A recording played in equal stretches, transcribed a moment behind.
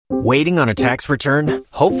Waiting on a tax return?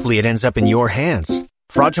 Hopefully it ends up in your hands.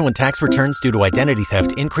 Fraudulent tax returns due to identity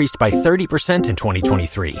theft increased by 30% in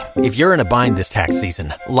 2023. If you're in a bind this tax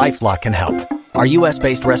season, LifeLock can help. Our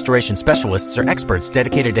U.S.-based restoration specialists are experts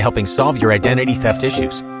dedicated to helping solve your identity theft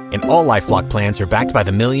issues. And all LifeLock plans are backed by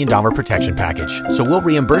the $1 Million Protection Package. So we'll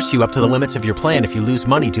reimburse you up to the limits of your plan if you lose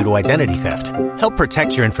money due to identity theft. Help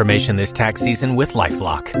protect your information this tax season with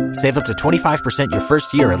LifeLock. Save up to 25% your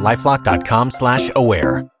first year at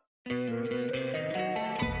LifeLock.com/aware.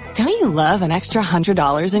 Don't you love an extra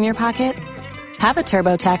 $100 in your pocket? Have a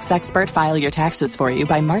TurboTax expert file your taxes for you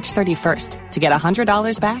by March 31st to get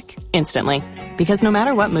 $100 back instantly. Because no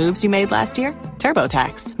matter what moves you made last year,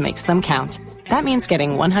 TurboTax makes them count. That means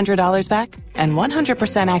getting $100 back and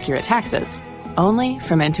 100% accurate taxes only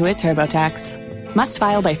from Intuit TurboTax. Must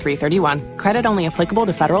file by 3/31. Credit only applicable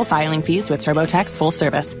to federal filing fees with TurboTax full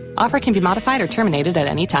service. Offer can be modified or terminated at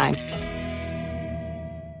any time.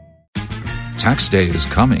 Tax day is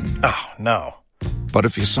coming. Oh, no. But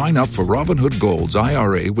if you sign up for Robinhood Gold's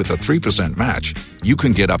IRA with a 3% match, you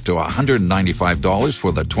can get up to $195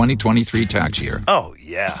 for the 2023 tax year. Oh,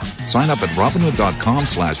 yeah. Sign up at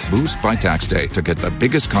Robinhood.com/boost by tax day to get the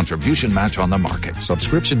biggest contribution match on the market.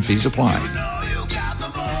 Subscription fees apply.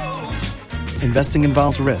 Investing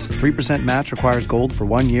involves risk. 3% match requires gold for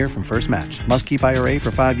 1 year from first match. Must keep IRA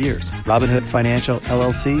for 5 years. Robinhood Financial,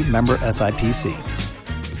 LLC, member SIPC.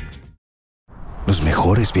 Los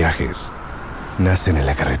mejores viajes nacen en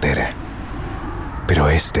la carretera, pero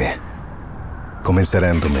este comenzará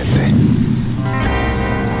en tu mente.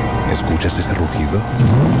 ¿Escuchas ese rugido?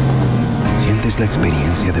 ¿Sientes la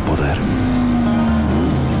experiencia de poder?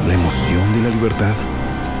 ¿La emoción de la libertad?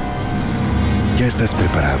 Ya estás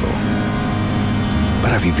preparado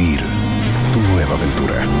para vivir tu nueva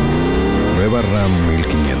aventura. Nueva Ram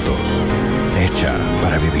 1500. Hecha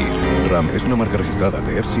para vivir. Ram es una marca registrada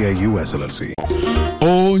de FCA US LLC.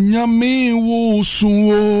 Onyame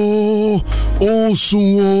wosuo,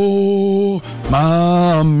 osuo,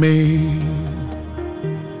 mame.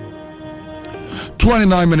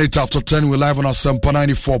 29 minutes after 10, we're live on our Sempa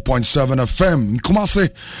 94.7 FM. In Kumasi,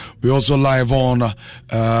 we're also live on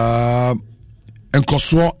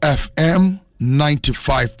Nkoswo FM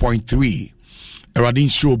 95.3. Eradin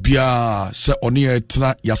show bia se oni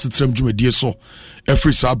etna yasetrem dwumedie so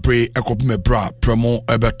every sabre ekopme bra premo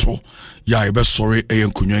ebeto ya ebe sorry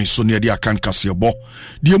eyenkunwan so ne de akan kasebo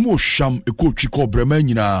de mu hwam ekotwi ko brema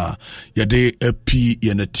nyina ye de api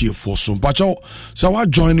ye na tiefo so mpacho so wa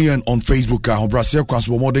join in on Facebook a obrase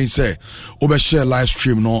kwaso modern say obe share live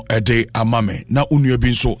stream no ede amame na unua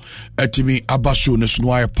bi so etimi abasho ne so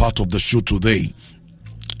no part of the show today.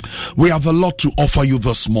 We have a lot to offer you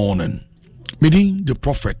this morning. Meeting the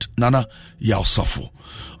Prophet Nana Yaosafo.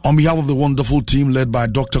 On behalf of the wonderful team led by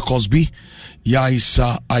Dr. Cosby,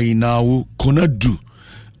 Yaisa Ainau Konadu,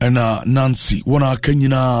 and Nancy, Wana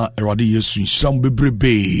Kenyina Eradi Yesu Sham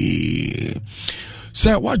Bebrebe.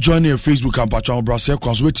 Say what join your Facebook and Pachao Brase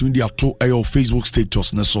Kwas wait me to your Facebook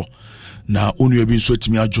status neso. Na onu e bin so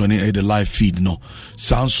etimi adjoining the live feed no.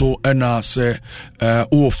 Sanso and say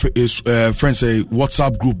friends say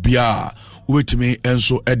WhatsApp group bia wetimi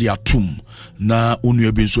enso edi atum na onu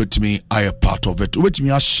ebi nso etimi aye part of it wetimi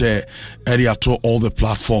a share edi ato all the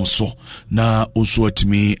platforms so na oso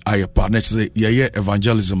etimi aye part next say ye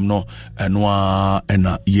evangelism no eno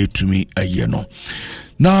ena yetumi aye no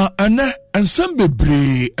na ene ensem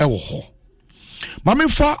bebre ewo ho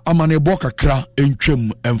mamefa amanebo kakra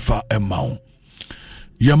entwem emfa emawo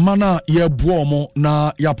ye mana ye boo mo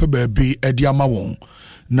na ya pe baabi edi ama won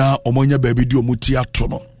na omonya baabi di omuti ato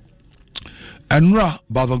no. Enra,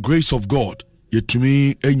 by the grace of God,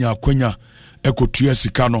 yetumi enya kwenya ekotua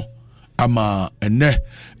sika no ama ene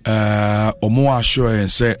omo asho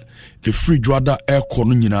ense the free dwada ekọ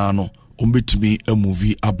no nyina no ombetumi a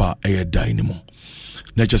movie aba eyedan ni mo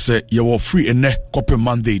na chese ye wo free ene copy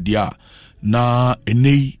Monday dia na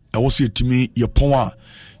ene ewo se yetumi ye pon a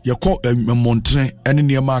ye kọ montre ene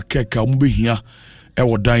ne ma keka mo behia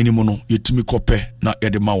ewo dan ni mo no yetumi copy na ye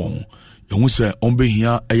de ma won. Yehu se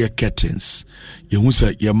ombehia eye curtains. Yehu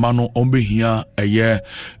se ye mano ombehia eye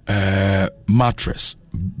mattress,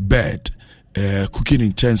 bed, cooking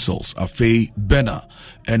utensils, afe bena,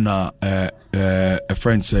 and a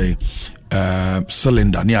friend say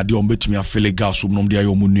cylinder near the ombetimi afele gas nom dia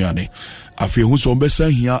yo munuane. Afe hu se ombesa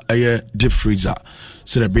hia eye deep freezer.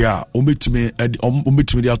 Serebia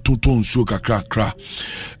ombetimi dia tonton nsuo kakra.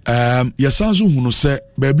 Yesanzu hunu se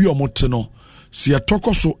baby omote no si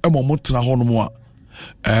atoko so emomotena hono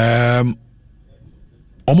a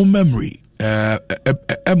omo memory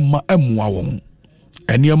emwa won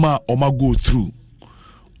eniema oma go through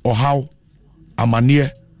or how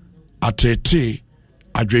amane atete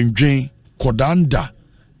adwendwen kodanda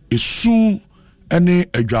esu ene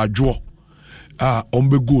adwadwo a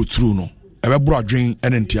ombe go through no ebe bro adwen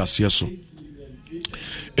ene ntiase so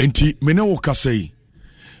enti mene wo kasai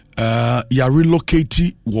ya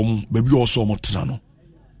relocate wom baby also motena no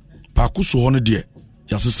pa kuso ho ne de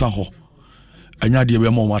yasesa ho anya de be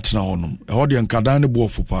mo matena ho no e ho de nkadan ne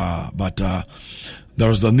boofo pa but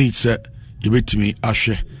there is the need set yebetimi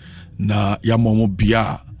ahwe na ya momo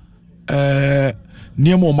bia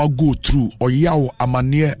niemo ma go through oyaw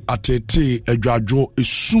amane atete adwadwo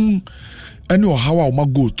esum ene ohawa o ma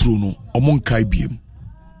go through no omo nkai biem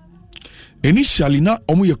initially na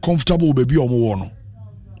omo ye comfortable baby omo wo no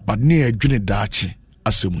but ne adwene daache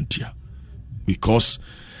asemuntia because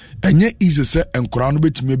enye easy say enkora no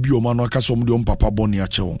betime bi omo no aka so omo de omo papa boni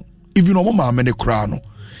ache won even omo ma amene kora no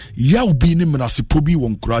ya obi ne menase pobi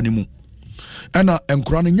won kora ne mu ena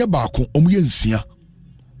enkora no nye baako omo ye nsia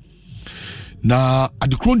na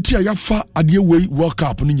adekronti a yafa ade wei world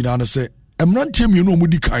cup no nyina na se emrantie mi no omo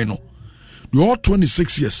di kan no the all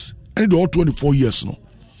 26 years and the all 24 years no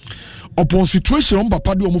upon situation on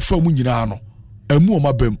papa de omo fa mu nyina no emu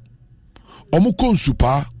omo bam omo konsu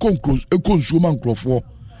pa konsu ma nkrofo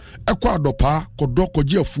ekwa adopa kodo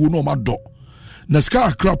koje afuo no omo do na ska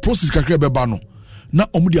akra process kakra beba no na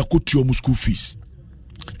omo de akoti omo school fees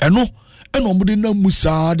eno omo de na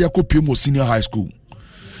musa de akopie mo senior high school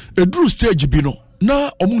eduru stage bi no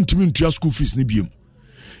na omo ntimi ntua school fees ne biem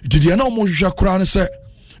itidi na omo hwehwa kra ne se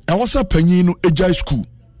e wasa panyin no ejai school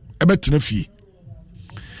ebetena fie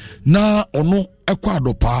na ono ekwa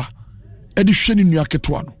adopa edi hwe ni nua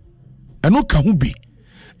ketoa no eno ka hu bi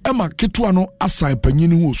ema ketoa no assign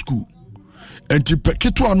panyin ho school enti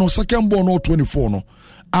ketoa no second born no 24 no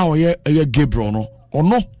a oye Gabriel no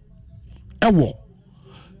ono ewo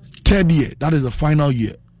third year, that is the final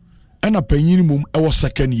year, and a panyin mum ewo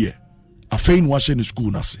second year afein wa hye ni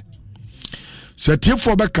school na se setie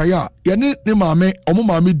for be kaya ye ne maame omo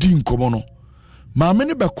maame di nkomo no maame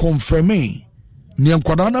ne be confirm ni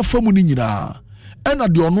enkwada na famu ni nyina ena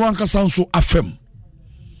de ono ankasa nso afam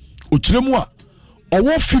okiremu a owo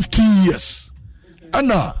 15 years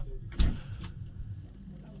ana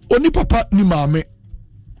oni papa ni maame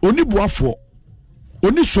oni boafo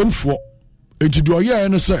oni somfo enti de oye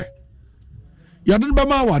ene se yade be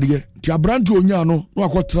ma awade ti abrante onya no no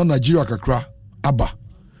akotena Nigeria kakra aba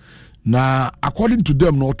na according to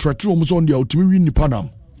them no threat no so on the ultimate win ni panam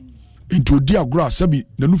into dia gra sabi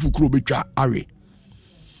na nufu kuro betwa awe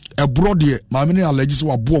e bro de maame ne allergies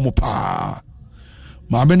wa bo mo pa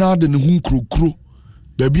maame na de ne hu krokro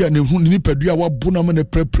da bia ne hu ni padua wa bo na me ne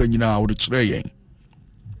prepre nyina wo de kire yen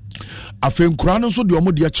afen kura no so de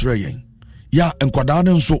omo de kire yen ya enkwada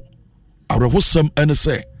ne nso awrehosam ene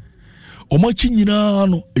se omo chi nyina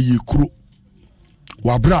no eye kuro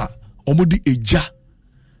wa bra omo di eja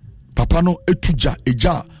papa no etuja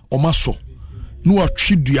eja omaso no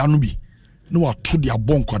watwe dua no bi no wato de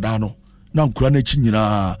abon kwada no na nkura na chi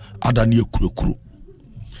nyina adane ekurokuro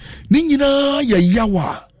ni nyina ya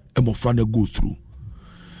yawa emofra na go through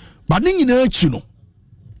ba ni nyina chi no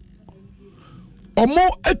omo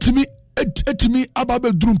etimi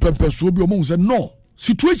ababe drum pempeso bi omo se no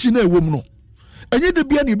situation na ewom no enye de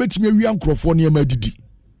bia na ebetimi awia nkrofo na ema didi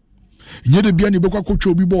enye de bia na ebekwa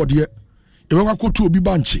kotwa obi board ebekwa kotwa obi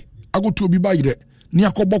banche agoto obi bayire ni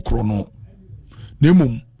akobokro no na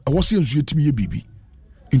emom ewo se ensu etimi ye bibi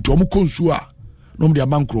nti omo konsu a no mo de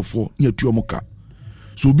amankrofo na atu omo ka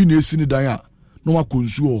so obi na esi ni dan a no ma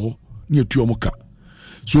konsu ho na atu omo ka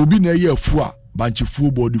so obi na ye afu a banche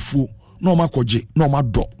fu body fu no ma koje no ma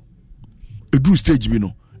do edu stage bi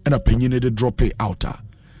no na panyin de drop it out a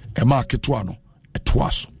e ma keto no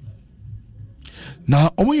etoaso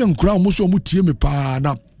na omo ye nkura omo so omo tie me pa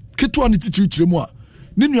na keto ne titiri kiremu a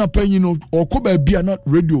ne nua panyin no okoba bia na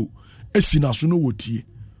radio esi na so no wotie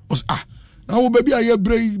os na wo baby aye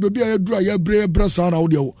bre baby aye dura aye bre sa na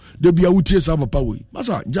wo de bia wotie sa papa we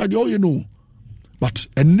masa jade o ye no but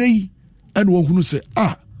enei and won hunu say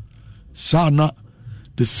sa na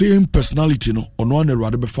the same personality no ono na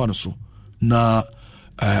Awurade be fa no so na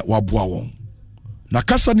waboa won na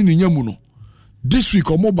kasa ni nyamu no this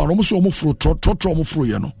week omo ba no so omo fro trotro omo fro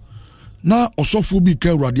ye no na osofo bi ka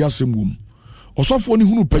Awurade asem wom osofo ni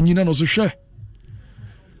hunu panyina no so hwe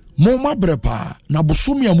mo mabrepa na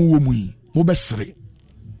bosomi amu womu yi mo besere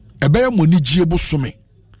ebe mo nigie bosomi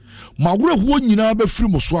mawure huo nyina be firi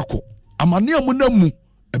mo so akọ amane amu na mu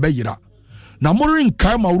ebe yira na mo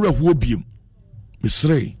renkai mawure huo biem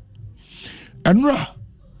misre enra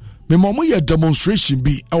me mo ye demonstration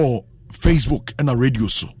bi e Facebook and a radio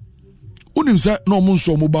so unim say no mo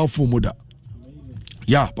nso mobile phone moda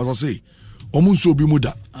ya pasa say o mo nso bi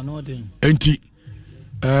moda enti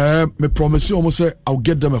me promise you almost say I'll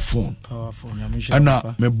get them a phone. Powerful. And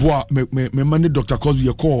now me money Dr. Cosby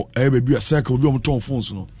you call baby a circle be on ton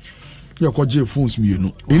phones no. You call J phones me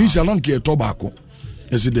no. Initial long care tobacco.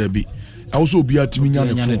 Yes there be. I also be at me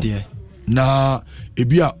phone. Na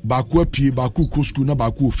ebia baako apie baako ko school na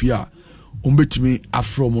baako ofia ombetimi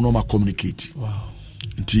afro mo no ma communicate. Wow.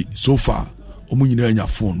 Nti so far omo nyina anya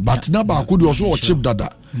phone but na baako de also chip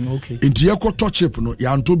dada. Okay. Nti ye ko chip no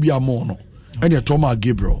ya nto bia mo no. Ene Thomas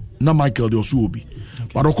Gabriel na Michael de also obi.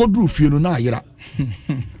 But okodru fie no na ayera.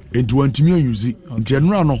 Nti wantimi use. Nti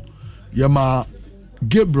enura no ye ma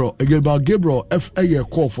Gabriel FA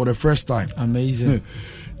call for the first time. Amazing.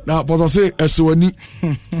 Now, but I say, Eswani,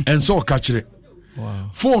 and so catch it. Wow.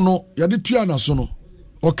 For no, ya de tua na so no.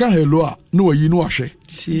 Oka hello no yi no ahwe.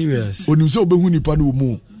 Serious. Onim se obehu nipa no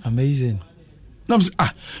mu. Amazing. Nam say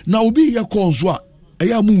na obi ya call so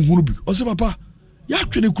eya mu nhuru bi. O say papa, ya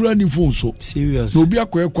twene kura ni phone so. Serious. Na obi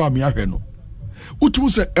akoye kwa me ahwe no. Utu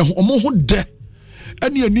se omo ho de.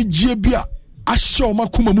 Ene ani gie bi a ahye o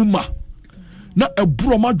makoma mu ma. Na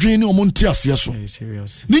eburo madwen ni omo nte ase so.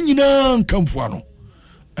 Serious. Ni nyina nkamfo ano.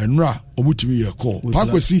 Enra obutimi ye call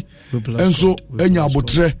pakwesi enso enya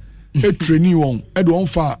abotre e training won e de won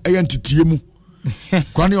fa e entitie mu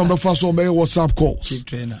kwani on be fa so be WhatsApp calls keep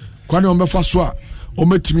trainer kwani on be fa so a o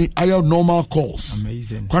metimi ayo normal calls.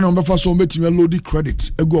 Amazing. Kwani on be fa so o metimi load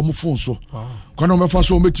credit egu o mo phone so kwani on be fa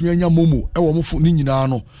so o metimi anya momo e wo mo phone ni nyina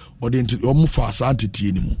no o de o mo fa sa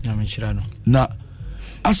entitie ni mu na me hira no na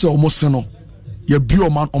ase o mo se no ye bi o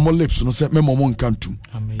man o mo lips no se me mo nkantum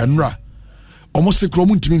enra almost say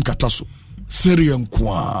kromu ntimi nkata so serie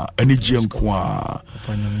nkoa energy nkoa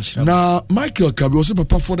na Michael Kabi was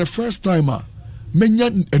papa for the first time menya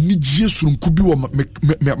energy surunku bi wo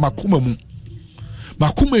makoma mu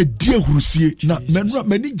makoma edi ahurusie na menura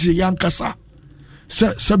manije yankasa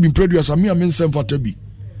se bin produce ami amensem fatabi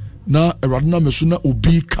na eradna meso na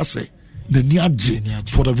obi kase na ni age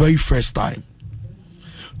for the very first time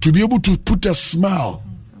to be able to put a smile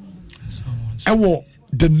ewo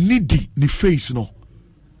the needy ni face no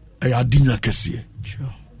adinya kese sure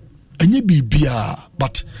enye bibia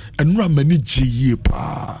but enura mani gye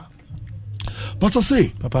pa but I say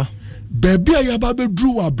papa baby ya ba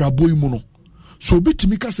bedru wa brabo yi mu no so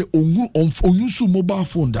obitimi ka se onyusu mobile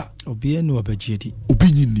phone da obi enu abagiedi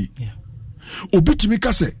obi nyini yeah obitimi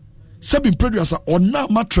ka se sabin producer ona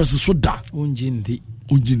mattress so da onjindi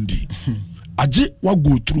age wa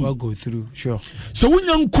go through sure so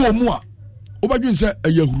wonya nko mu a obadwin say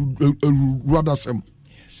rather sem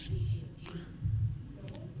yes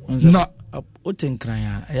na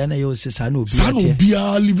otenkran ya na yo se sa na obi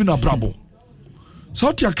a living a brabo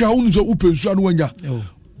so ti akra unu so upensu anu wanya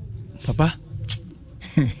papa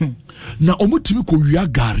na omutimi ko wia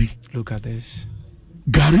gari look at this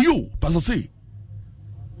gari o pasa say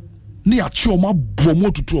ni achi o ma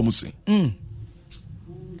bomo tutu o mse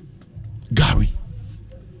gari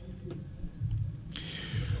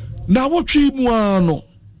na wotwi mu ano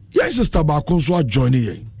ya sister ba ko so join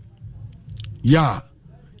ye ya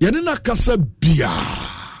yene na kasa bia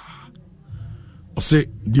o se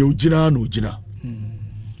de ogina na ogina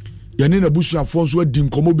yene na busuafo so adi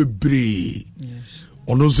nkomo bebre yes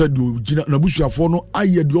ono se de ogina na busuafo no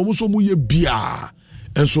aye de omo so mu ye bia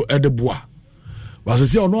enso edeboa ba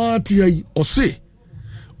se ono ati ai o se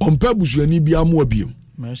ompa busuani bia mo abiem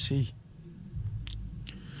merci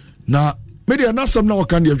na media na sam na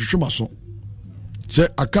wakan de atwetwe maso se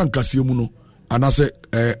akan kase mu no anase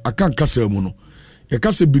akan kase mu no ye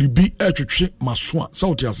kase biribi atwetwe maso a sa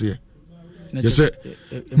wote ase ye se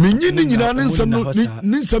menyini nyina ne nsam no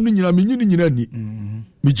ne nsam ni nyina menyini nyina ni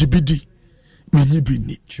mejibidi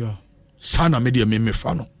menyibini sure sana media me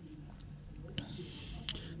fa no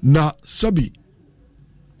na sabi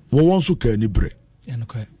wo wonso ka ni bre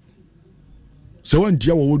enokra se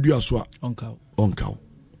wantia wo wodua so a onkaw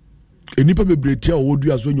enipa bebretia wo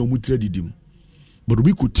wodua so nya omutira didim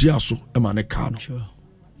bodobi kotia so e ma ne ka no sure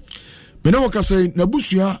mena waka say na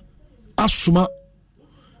busua asoma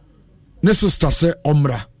ne sister se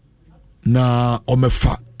omra na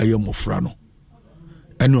omefa eye mofra no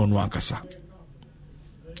ene ono akasa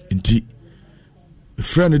nti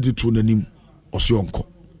friend de to nanim ose onko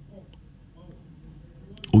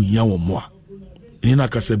onya wo moa ina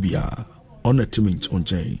kasa bia ona timi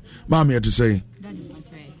onchen ma me to say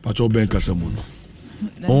pacho ben kasa mu no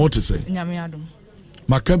o to say nyame adom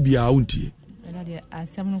maka bia untie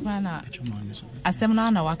asem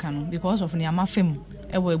na waka no because of ne amafem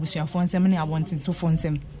e wo ebusuafo nsem ne abontin so fo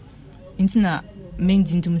nsem ntina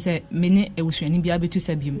menjintum se mene ebusuani bia betu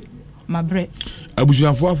sabiem mabre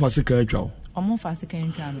abusuafo afase ka atwa Omo fa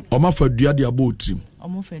second piano. Oma fa dua de abo trim.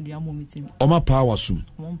 Omo fa dua mo mitim. Oma pa wasum.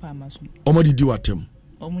 Omo pa masum. Oma didi watem.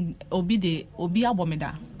 Obi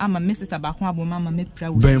abomeda ama me sister ba ko aboma ama me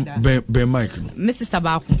pra wo ben mic no me sister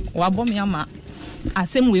ba ko wa abom ya ma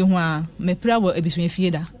asem we ho a me pra wo ebisuye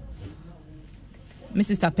fie da me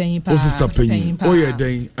sister penyin pa o ye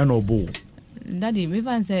den and obo daddy me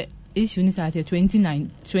fan say issue ni sa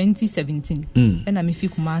 2017 and me fi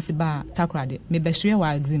kuma se ba takrade me be hwe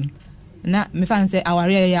wa exam na me fan say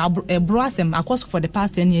aware ya ebro asem across for the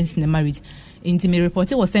past 10 years in the marriage inti me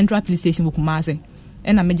reported was central police station bu kuma se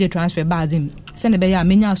ena meje transfer bazim sene be ya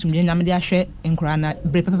menya asumdwe na me de ahwe enkura na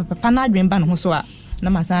bre papa na adwen ba no so a na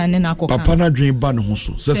masan ne na akoka papa na adwen ba no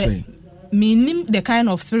so say meaning the kind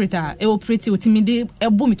of spirit e operate otimide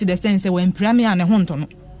ebo me to the sense when prame ya ne ho nto no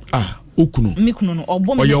okunu me kunu no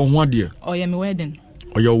obo me oyo ho ade oyo me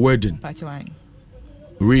wedding pachiwan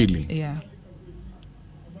really yeah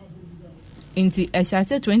inti I shall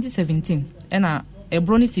say 2017 ena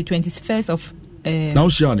ebroni si 21st of now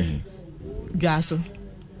she ane Dwaso.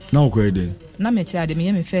 Now go ahead. Na me chia de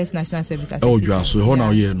me my first national service as Dwaso. How now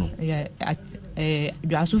year no? Yeah, at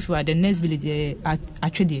Dwaso for the next village at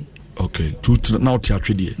Atwede. Okay. To now ti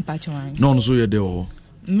Atwede. Pachwan. No so ye there o.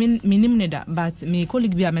 Minim ne da but me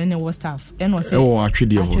colleague bi amene was staff. And was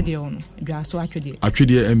Atwede o. Atwede o no. Dwaso Atwede.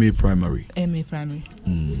 Atwede MA primary.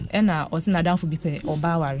 And na osina down for bi pe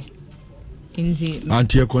oba ware. Inzi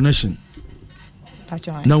anti connection.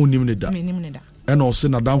 Pachwan. Na unim ne da. Minim ne da. And also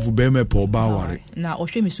na danfo be me po ba ware na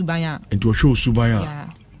ohwe me suban a enti ohwe suban a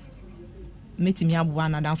metimi aboa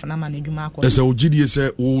na danfo na ma na adwuma akọ ese ogidie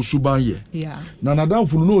se wo suban ye na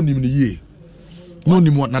danfo no onim ne ye no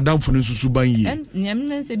onim na danfo no suban ye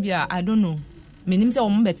nyam se bia I don't know menim se o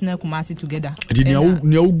mo betina kumasi together enti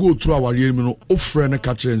ne wo go through our year me no ofre ne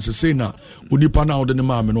ka kire nse sei na onipa na ode ne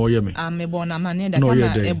ma me no ye me me bo na ma ne da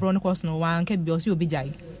kama ebro no course no wan ka bi o se obi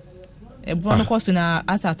jai ebro no course na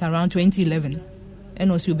at around 2011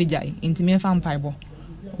 and also be jai into me fan piebo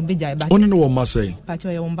be jai back only no one must say but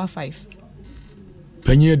you number 5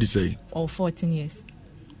 penye di say or 14 years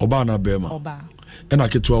oba na bema oba and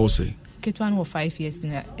aketua wo say ketwa no 5 years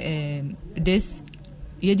na this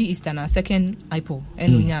yedi Easter na second ipo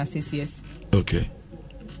and unya 6 years okay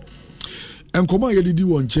en koma yedi di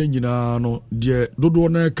won chen nyina no de dodo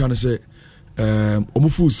na kan say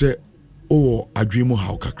omufu say o adwemu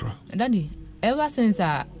haw kakra daddy ever since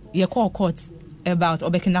ye call court about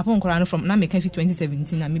obekinapo nkora from na make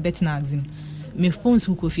 2017 na me bet na exam me phone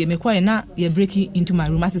su ko fie me kwa na ye break into my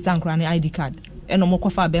room asesa nkora na ID card eno mo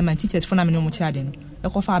kofa be man teachers for na me no mo chiade no e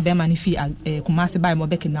kofa be man fi kumase by mo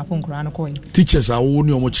bekinapo nkora no koy teachers awo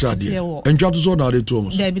ni o mo chiade entwa to so na de to mo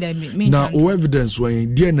na o evidence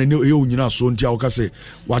when dia na e o nyina so ntia o ka se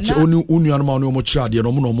wache onu anu ma no mo chiade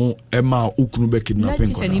no mo e ma okunu bekinapo nkora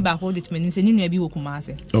na teacher ni ba hold it me se ni nu e bi wo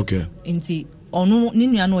kumase okay nti onu ni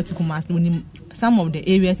nua no kumase no some of the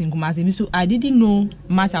areas in Kumasi, so I didn't know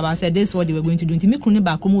much about said this what they were going to do. Inti me kuni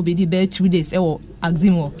ba komo be di be 2 days or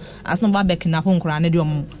aximo as no ba be kina pon kra na de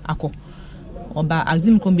om akọ oba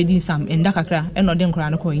axim ko be di sam enda kakra e no de nkra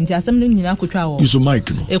na ko inti asem no nyina kotwa wo iso mic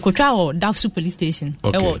no e kotwa wo Dafsu police station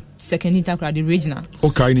e wo second intercra the regional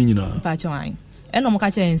okay ni nyina pa chwan e no mo ka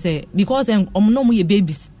chen say because om no mo ye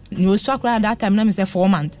babies ni o so akra that time na me say 4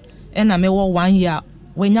 months e na me wo 1 year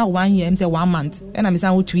when you 1 year, I'm say 1 month, and I'm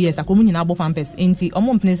saying 2 years. I come in abo pampers. Inti,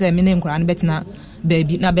 omo mpene say me name kran bet na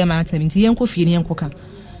baby na be man 70. Yen ko fie ni yen koka.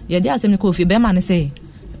 Ye dey asem ni ko fie be man say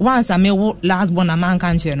once I me wo last born a man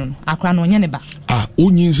kan che no. Akra no nye ne ba.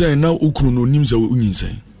 Onyin say na okunu no nim say onyin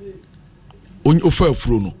say. Onyi ofa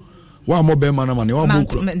afuro no. Wa mo be man na man wa mo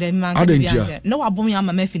okuru. Adentia. No wa bom ya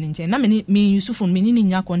ma me fini nche. Na me Yusuf me ni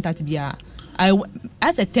nya contact bia. I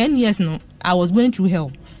as a 10 years no, I was going through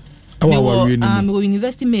hell. Me were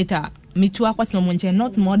university mate me to akwat no monche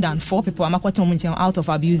not more than 4 people am akwat no monche out of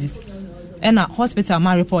abuses and a hospital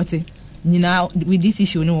ma report nyina with this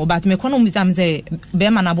issue no but me kono mi sam say be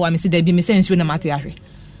man abo am say there be me say nsu na mate ahwe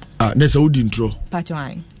na say odi intro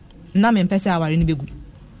patchwan na me pese aware ni begu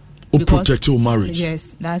o protect your marriage.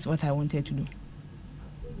 Yes, that's what I wanted to do.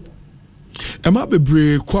 Ema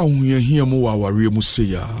bebre kwa huhia mu wa aware mu say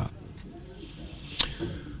ya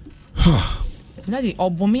Nadi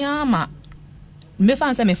obomia ma me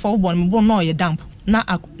fan say me for born me born no ye damp na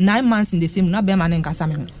 9 months in the same na be man nkasa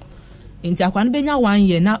me ho enti akwa no benya 1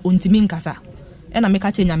 year na ontimi nkasa e na me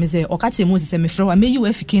ka che nyame say o ka che Moses say me frɛ wa me yi wa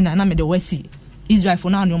fiki na me de wasi Israel for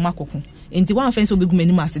na no makoko enti one friend so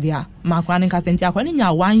begumani ma se dia ma akwa no nkasa enti akwa no nya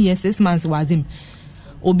 1 year 6 months wazim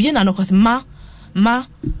obi na no kos mama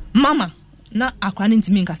na akwa no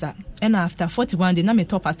ntimi nkasa and after 41 days na me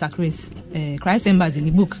top Pastor Chris Christ Embassy in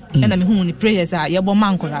the book and na me hu ni prayers a yebo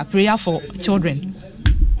mankora prayer for children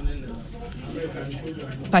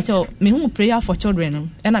pacho me hu prayer for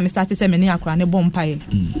children and na me start say me ne akwa ne bom pae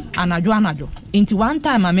anadwo into one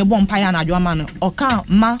time me bom pae anadwo ma no oka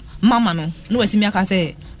mama no wetimi aka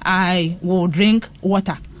say I will drink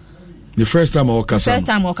water. The first time I walk no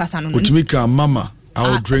utimika mama I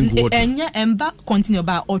will drink water. Enya emba continue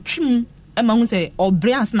ba otwim ema hu say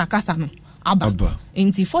obrians na kasa no aba.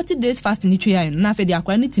 Inti 40 days fasting twa na fe de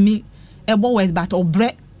akwa ne timi ebo west but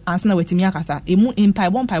obre ansna wetimi akasa emu impai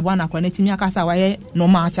na akwa ne timi akasa waye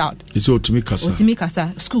normal child. Is otimi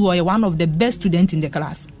kasa school was one of the best students in the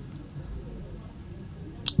class.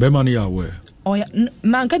 Be mani aware. Oya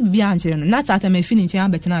manka bibia anche no na tata me fini nche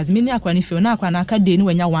abetena az me ni akwa ni feel na akwa na aka de ni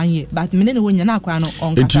wanya 1 year but me ne wonya na akwa no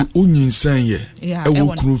onka enti onyinsan ye e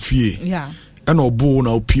wo kunu fie na obo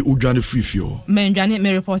na opi odwane free o me ndwane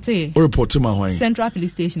me report ma hwan Central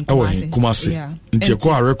Police Station Kumasi enti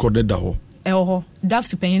ko a record da ho ho daft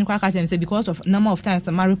to penyin kwa ka say because of number of times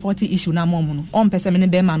my report issue na mom no on pese me ne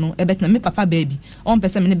be ma no e betena me papa baby on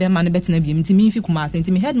pese me ne be ma ne betena bi enti me fi Kumasi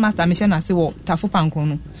enti me headmaster me share na se wo tafo pankro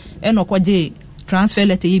no e no kwaje transfer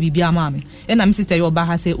letter ye bibia ma me e na me sister yo ba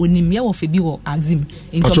ha say onimye wo fe bi wo Axim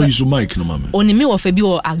into use mic no ma me onimye wo fe bi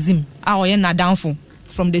wo Axim a wo ye na downfall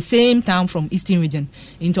from the same town from Eastern region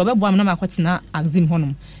into obebo am na makwatena Axim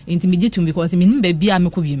honom enti me ditum because me nimba bia me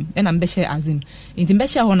ko biem e na me share Axim enti me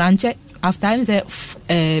share ho na nche after I say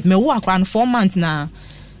me wo akwa 4 months na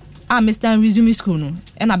Mr. resume school no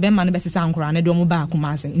e na be ma ne be sesa ankora ne do mo ba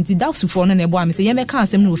Kumasi enti dafsufo no na ebo am say ye me ka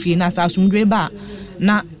asem no ofie na sa asumdwe ba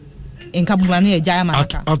na enkabuma na ejaya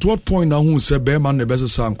manaka at what point na hu say be ma ne be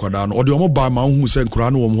sesa ankora no odi omo ba ma hu say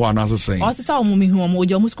ankora no wo mo ana sesen o sesa omo me hu omo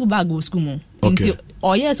odi omo school bag go school mo enti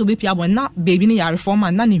o yes obi pia bo na baby ni ya reform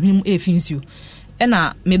na ne hwim e finsu e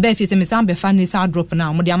na me be fi say me san be fa ni sa drop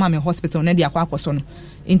na mo de ama me hospital na de akwa akoso no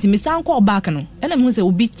enti me san ko back no e na me hu say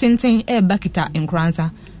obi tenten e bakita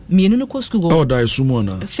enkransa mienu no ko school go that is sumo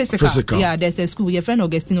physical yeah there's a school your friend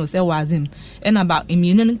Augustino say Axim and about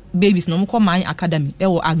mienu babies no mo ko man academy e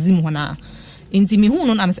wo Axim ho na enti me hu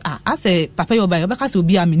no na me say I say papa yo ba yo beka say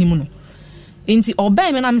obi a minimu no enti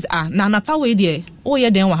obai me na me say na na pa we de o ye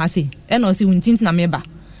den wa ha say e na o say huntinti na me ba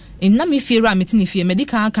en na me fie ra metini fie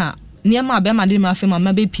medical aka niam abe ma de ma fe ma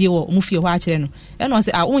be pie wo mu fie ho a kire no e na o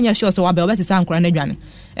say onya sure so wa be obesesa ankora na dwane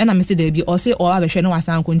e na me say da bi o say o abehwe no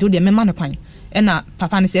wasan ko enti o de me ma no kwan ena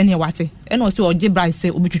papa ne se ene wate ena o se o gibra se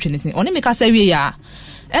obitwetwe ne se oni me ka sa wie ya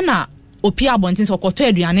ena opi abontin se okoto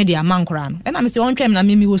aduane de amankora no ena me se on twem na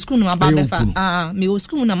me wo school no aba befa me wo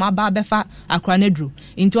school na ma ba befa akora na dru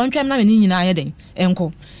nti on twem na me ni nyina ye den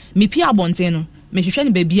enko me pi abontin no me hwehwe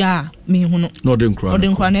ne babia me hu no no den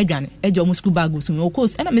nkora na aduane eje o school bag so me o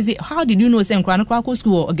course ena me say how did you know say nkora na kwa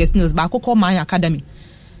school Augustino's ba akoko man academy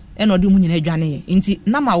ena odi mu nyina aduane ye nti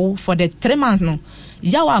na ma wo for the 3 months no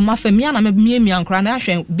yawa mafemia na me ankora na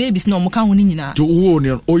ahwe babies na omuka ho ni nyina to wo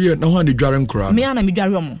ne oye na ho ne dware nkora me na me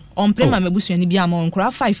dware omo on prema mebusuani bia ma nkora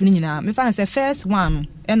 5 ni nyina me fa say first one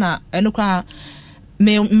ena enokra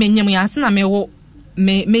me nyem yanse na me wo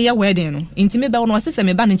me ye wedding no inti me be no se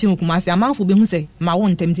me ba ne nchen Kumasi amanfo be hu say ma wo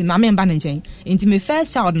ntemti ma me ba ne nchen inti me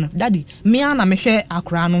first child no daddy me na me hwe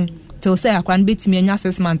akora no till say akora no betimi anya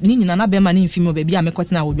 6 months ni nyina na be ma ne mfimi oba bia me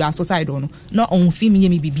kwetena wo dwa so side no no on mfimi ye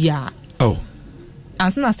me bibia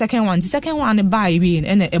and the second one buy we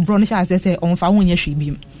and a brownish as say on fa won ye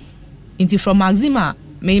hwe inti from Maxima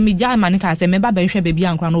me jai manika say me ba be hwe baby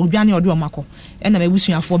ankra no odwane ode omako and na me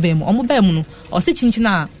busuafo be mu omo ba mu no o se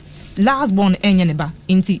chinchina last born enye ne ba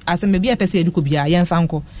inti as me bia pese eduko bia ye mfa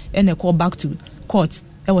nko and e call back to court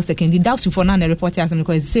e was second the doubts for na report as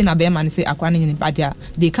because say na be man say akwa ne ne ba dia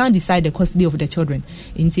they can't decide the custody of the children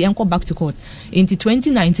inti enko back to court inti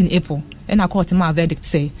 2019 April and a court ma verdict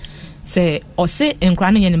say o se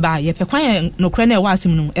enkra ne ba ye pekwan no kra na e wa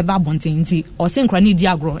asim no e ba bonten nti o se enkra ne di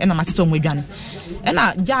agro e na masese o mwadwane e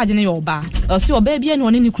na judge ne yo ba o se o ba bia ne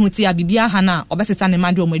oni ne kunu ti abibia ha na obesesa ne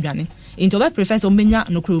made o mwadwane nti oba professor o menya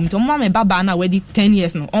no kra nti o ma me baba na wedi 10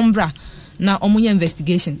 years no ombra na omunye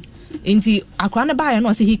investigation nti akra ne ba ye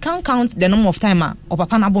no say he can't count the number of time o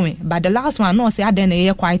papa na bome but the last one no say aden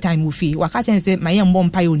ye quiet time wo fi waka chen say maye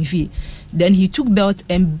mbom pai oni fi. Then he took belt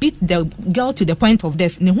and beat the girl to the point of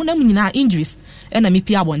death. Ne hunam nyina injuries and na me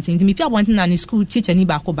pia bontin. Nti me pia bontin na ni school teacher ni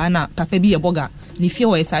ba ko ba na papa bi e boga ni fie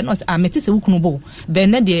we side no metese wukunu bo. Be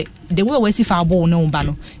na the way we si fa bo no ba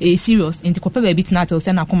no. E serious nti ko pa ba bit na tel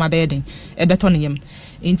say na koma be den. E beto ne yem.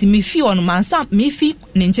 Inti me fi on mansa me fi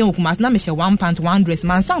ne nche okumas na me she 1 pound 1 dress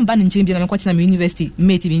mansa mba ne nche bi na me kwati na me university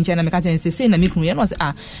mate bi nche na me ka ten say na me kunu ye no say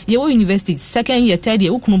ye wo university second year third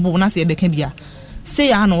year ukunu bo na say be ka bia say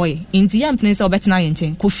ya no way inti yam pene say obetina ye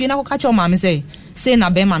nche ko fi na ko ka che o ma me say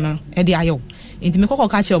na be ma no e de ayo inti me ko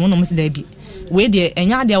ka che o mo no mo se da bi we de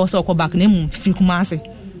enya de wo so ko back na mu fi kumase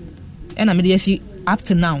e na me de fi up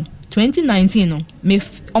to now 2019 no me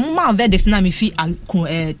omma verdict na me fi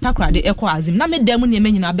takra de echo azim na me dem ne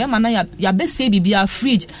nyina be ma na ya be se bibia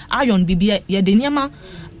fridge iron bibia ye de niema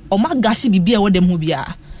omma gashi bibia wo dem ho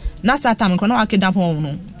bia na satam ko na wa kedam ho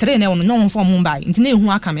no tre na wono nyon fo mo bai nti na ehu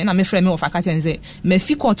aka me na me frɛ me wo fa ka tenze me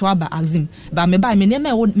fi court wa ba azim ba me bai me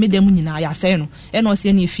niema wo me dem nyina ya sɛ no e no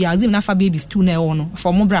se ne fi azim na fa babies two na wo no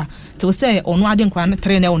for mo bra to say ono ade nkwa na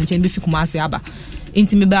tre na wono chen be fi kuma ase aba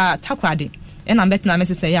nti me ba takra de and I'm betting I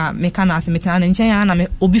say, yeah, mechanics, metan and chain, and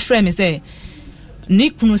obi frame me say,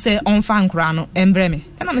 Nick Punu say on fan crano, and breme.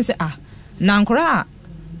 And I say, Nankora,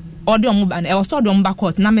 audio and also don't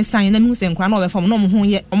backward, na me sign them saying crano from no who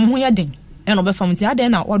yet ding. And over from the other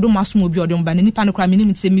now, or do must move your dumb banning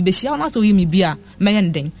panocram, say me be she also me beer, my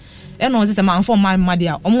ending. And all this amount for my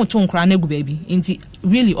mother, almost ton crane baby. Inti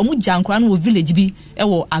really, almost junk cran will village be,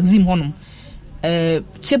 or axim honum.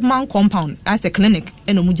 Chipman compound as a clinic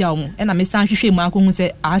and omuja and I miss Sanshi Marco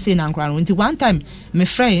say I say Nankran. Until one time, me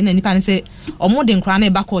friend and Nipan say, or more than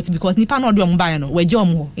crane backward because Nipan or Dom Biano, where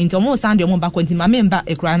Jomo, into almost Sunday on backward in my member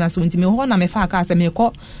a crana so into me horn me far cast and me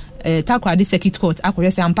call Takra this circuit court,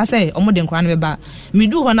 accuracy and passe, or more than crane ba. Me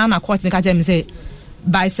do Honana court and catch me say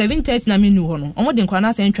by 7:30 na me new hono, or more than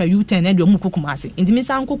crana central U10 and Yomu Kukumasi. Into me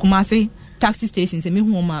San Kukumasi. Taxi stations me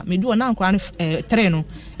homa me do na nkran treno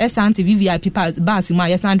esante VVIP bus ma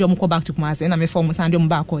yesande om ko back to Kumasi na me form sande om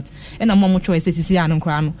back court e na mom choice sisi an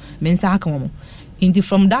nkran no me nsa aka mo inti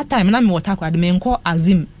from that time na me water kwade me nko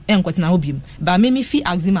azim enkoti na obim ba me fi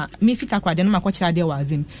azima me fi takwade na makocha de wa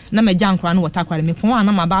azim na me jan nkran no water kwade me pon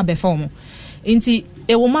na ma ba be form inti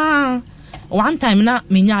e wo ma one time na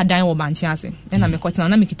me nya dan wo banchi ase e na me koti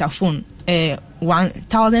na me kita phone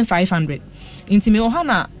 1500 Inti me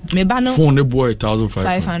ohana me bano phone the boy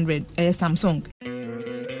 1500 Samsung.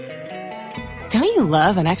 Don't you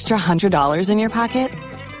love an extra $100 in your pocket?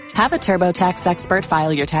 Have a TurboTax expert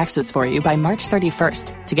file your taxes for you by March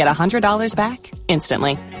 31st to get $100 back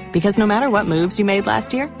instantly. Because no matter what moves you made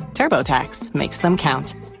last year, TurboTax makes them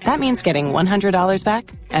count. That means getting $100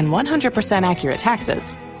 back and 100% accurate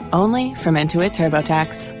taxes only from Intuit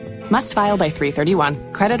TurboTax. Must file by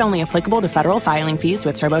 3/31. Credit only applicable to federal filing fees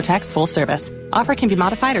with TurboTax full service. Offer can be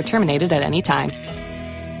modified or terminated at any time.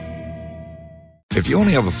 If you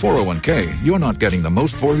only have a 401k, you're not getting the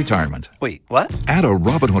most for retirement. Wait, what? Add a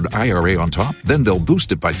Robinhood IRA on top, then they'll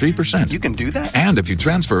boost it by 3%. You can do that? And if you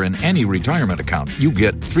transfer in any retirement account, you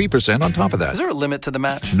get 3% on top of that. Is there a limit to the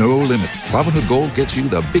match? No limit. Robinhood Gold gets you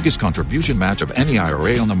the biggest contribution match of any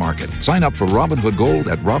IRA on the market. Sign up for Robinhood Gold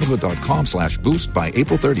at Robinhood.com/boost by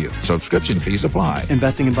April 30th. Subscription fees apply.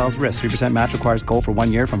 Investing involves risk. 3% match requires gold for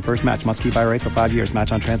 1 year from first match. Must keep IRA for 5 years.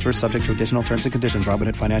 Match on transfers subject to additional terms and conditions.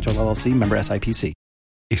 Robinhood Financial LLC, member SIPC.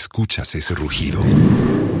 ¿Escuchas ese rugido?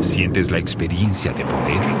 ¿Sientes la experiencia de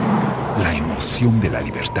poder? ¿La emoción de la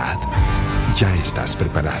libertad? Ya estás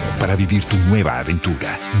preparado para vivir tu nueva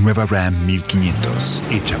aventura. Nueva Ram 1500,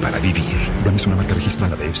 hecha para vivir. Ram es una marca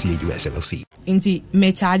registrada de FCA US LLC. Inti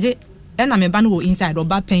me charge, and I'm a ban inside or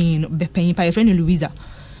back paying by a friend Louisa.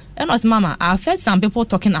 And as mama, I've heard some people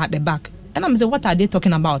talking at the back. And I'm saying, what are they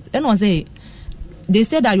talking about? And I say, they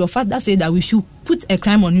said that your father said that we should put a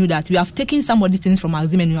crime on you, that we have taken somebody's things from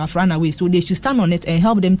us and you have run away, so they should stand on it and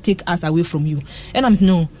help them take us away from you. And I'm saying,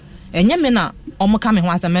 no. And yamena omo coming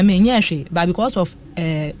once and me but because of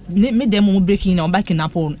me them breaking or backing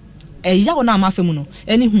up on ya na mafemuno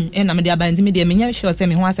anyhun and I'm the abandon me me sure tell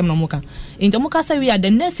me once no moka in tomoka say we are the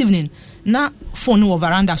next evening na phone over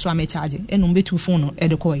veranda so am charge and umbe two phone e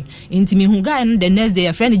de koy inti me hu guy the next day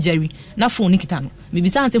a friend Jerry na phone kita no me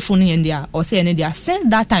bisa say phone in there or say any there since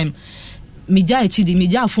that time me ja echi me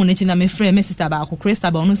ja phone echi na me friend me sister ba ko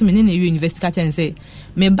Crystal ba no so me ne university ka chen say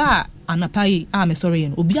me ba anapai me sorry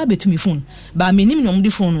en obi abetu me phone ba me nim no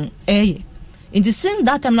mde phone in the same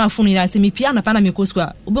that time na phone ya say me pia na pa na me ko school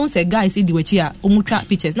obi say guys e di wachi a omutwa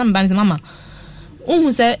pictures na me ban say mama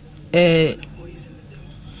ohun say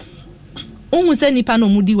nipa no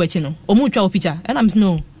mudi wachi no omutwa picture and I'm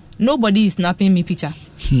no nobody is snapping me picture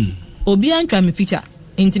obi antwa me picture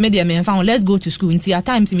intermediate me found let's go to school until at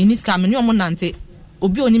times me niska me no mo nante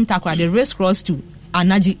obi onim takwa the race cross to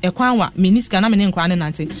anaji ekwanwa me niska na me nkwa ne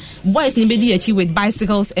nante boys ni be di achi with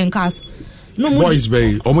bicycles and cars no boys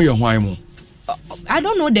be omo ye hwan mo I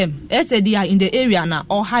don't know them. I said they are in the area now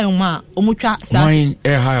or high ma omutwa mine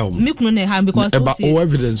high me kunu na high because about all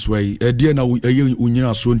evidence way dia na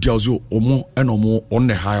unyina so ntia so omo eno on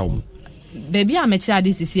the high baby am echa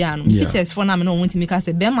this is here no teachers for na me no want me ka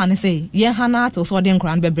say be man say ye ha na to so de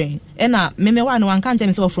nkran be brain e na me wa no wan kan tell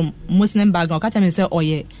me say from Muslim background ka tell me say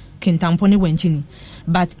oye kintampo ne wanchini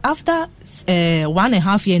but after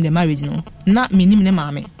 1.5 year in the marriage no na minim ne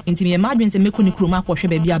maame nti me madwen say me ko ni kroma akwohwe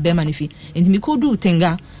ba bia be man fi nti me ko du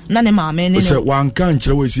tenga na ne maame ne say wan kan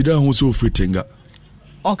kire we sida ho so free tenga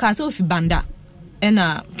o ka so fi banda e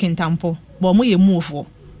na kintampo bo mo ye muofo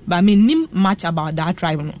but me nim much about that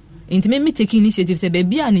tribe no nti me take initiative say be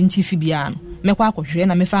bia ne nchi fi bia no me kwa akwohwe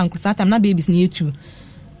na me fa nkusa tam na babies ne etu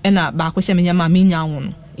e na ba akwohwe me nya maame nya wo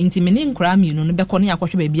no nti me ne nkra mi no be ko ne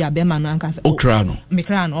akwohwe ba bia be man no ankasa okra no me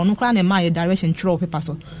kra no ono kra na ma ye direction throw paper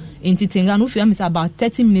so nti tenga no fi am say about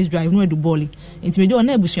 30 minutes drive no do boli nti me do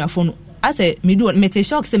na ebusuafo no ase me do me te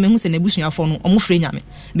shock say me hu say na ebusuafo no omo frɛ nyame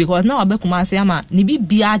because na obekuma say ama ni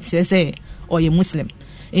bibia kye say oye muslim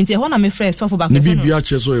nti ho na me frɛ so for back ni bibia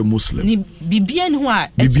kye so oye muslim ni bibia ni ho a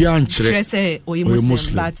bibia nkyere say oye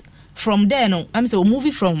muslim but from there no am say o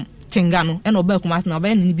movie from Tengano and obekuma na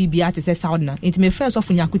obe ni bibia te say Saudi na nti me frɛ so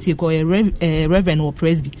for nyakuti ko reverend or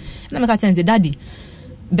presby na me ka tell say daddy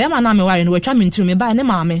bema na me ware no watwa me nturu me ba ne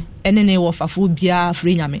maame ene ne wo fafo bia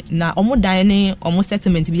free nyame na omo dan ne omo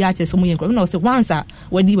settlement bia che so mo yenkro na o se once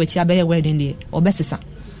wadi wachi abaye wedding dey obesesa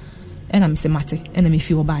ena me se mate ena me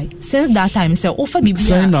fi obai since that time say ofa bibia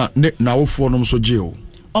say na wo fo no so geo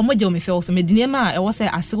omo je o me fe o so me dine ma e wo say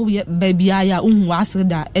asere ba bia ya unhu wa asere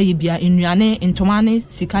da eye bia nnuane ntoma ne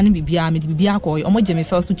sika ne bibia me bibia ko omo je me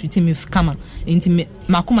fe o so twiti me kama enti me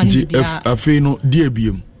makoma ne bibia afei no die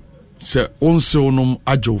biem se onseonom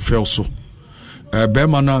ajo fel so be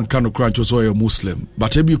man na kan no crunch so a muslim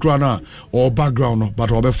but e bi kra na or background no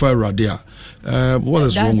but obe fa radia what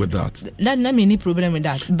is wrong with that that na me any problem with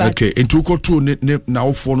that but okay into ko to na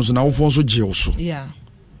wo fo no so na wo fo so je so yeah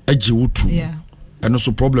aje wutu yeah and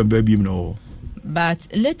so problem be bi no but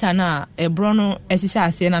later na ebro no esisha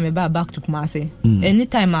ase na me ba back to Kumasi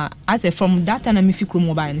anytime I say from that time me fi kro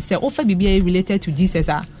mobile say ofa bibia related to Jesus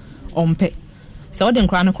ompe so den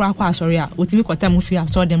kra no kra kwa asori a otimi kwata mu fi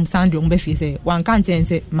aso dem sandro mbe fi say wan kan chen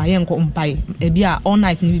say mayenko mpai e bia all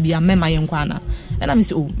night ni bibia me mayenko ana na me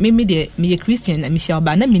say oh me de me Christian na me shall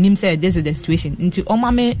ba na minim say this is the situation into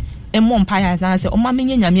oma me emo mpai na say oma me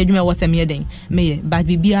nyame adwuma wo say me den me but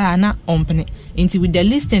bibia na ompene into with the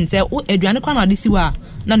listing say o aduane kwa na de siwa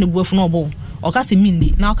na ne buafu no obo o ka say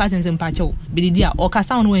mindi na o ka say mpa chew bididi a o ka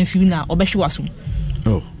sound wan fi na obehwe waso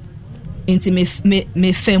oh inti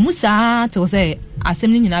me femusa to say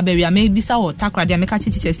asem ni nyina ba wi a me bisa wo takrade me ka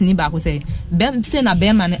chiches ni ba ko say bem say na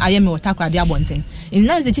be man aye me wo takrade abonten in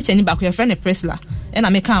na ze chiche ni ba ko your friend Presla e na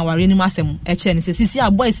me kan ware ni masem e che ni say sisi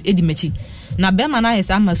a boys edi mechi na be man aye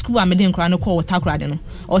sa ma school a me de nkra no ko wo takrade no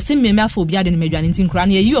o sim me me afo bia de no madwane nti nkra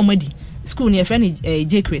no ye yi o madi school ni your friend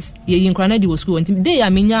J Chris ye yi nkra no di wo school nti dey ya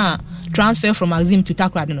me nya transfer from Maxim to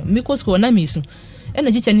takrade no me ko school na me su e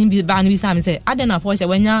na chiche ni bi ba ni bi sa me say ade na po che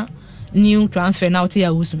wanya new transfer now to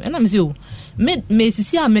ya usu and I'm so me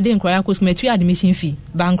sisi a me de nkra yakos me tu admission fee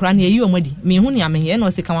ba nkra na yi omadi me hu ne amenye na o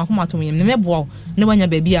se kan akoma to me me boa ne wanya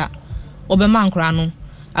ba bi a obema nkra no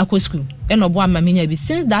akosku e no boa ma menya bi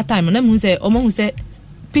since that time na me say omo hu say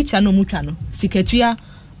picture no mutwa no siketua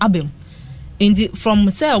abem indi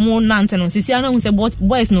from say omo nante no sisi na hu say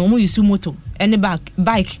boys no omo yusu moto any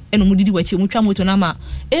bike eno mu didi wachi mutwa moto na ma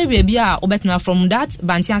area bi a obetna from that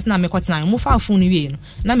banchance na me kwetena mo fa phone wi no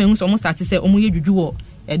na me hu so omo start say omo ye dwudwu wo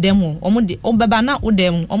edem omo de obeba na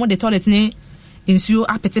odem omo de toilet ne insuo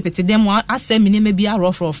apetepete dem asem ne me bia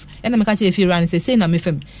rough ena me ka che efi ran say na me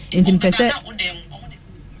fam enti me pese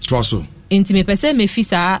troso enti me pese me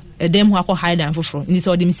fisa edem ho akọ hide and foforo enti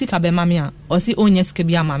so de me sika be mame a o si onye sika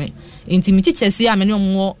bia mame enti me chichesi a me ne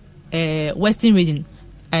omo western region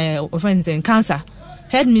friends and cancer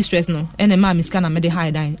head mistress no and ma miss kana me de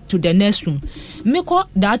hide down to the next room me call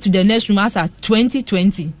that to the next room as at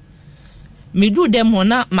 2020 me do them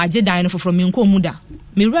na maje dan for me nko muda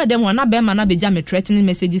me read them na be ma na beja me threatening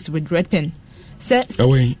messages with red pen say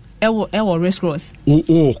ewo Red Cross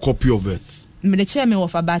copy of it me the chair me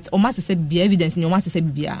offer but o ma say be evidence ni o ma say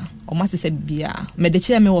bibia o ma say bibia me the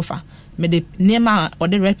chair me offer me the nema or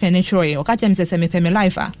the red pen naturally o ka chem say me pay me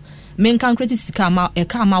life men kan create sika ma e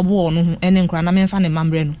ka ma wo no ho ene nkra na menfa ne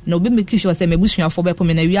mambre no na obi make sure say me busuafo be po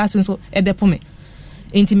me na wiaso so e be po me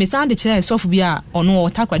enti me sound the chair soft bia ono o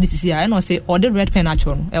takwa this is here e no say or the red pen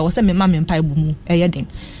actual no e wo say me ma me mpa ebu mu e ye den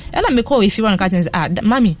and I make call if you want to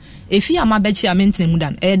mommy if you are my bet you maintain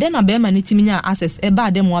mudan then a bear man nya access e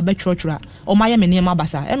ba dem wa betrotra or my name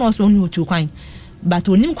basa and also new to kwine but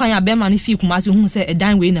onim kwan a bear man if you kuma so hu say e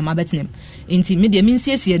dan we na ma betnem enti me de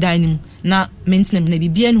minsie dan nim na maintenance na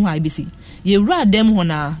bibia no ha ibisi ye wura dem ho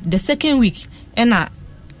na the second week ena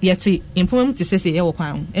yeti implement to say ye wo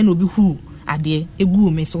kwan ena obi hu ade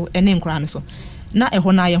egu me so ene nkra no so na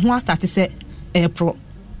eho na ye ho start say pro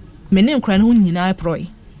me ne nkra no ho nyina pro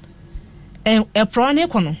pro ne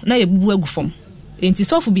kono na ye bubu agu fom enti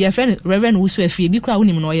so fu be a friend reverend wusu afie bi kra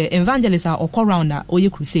wonim no ye evangelist a okọ round a oye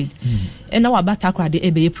crusade ena wa batakra de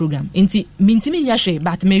ebe program enti mintimi nya hwe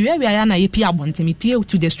but me wi ya na ye pia abonte me pia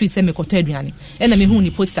to the street say me kota aduane ena me hu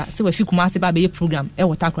ni poster say we fi kuma ase ba be program e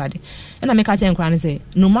wo takra de ena me ka che nkra ne say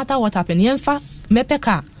no matter what happen ye mfa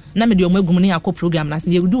mepeka na me de omo agum ne yakọ program na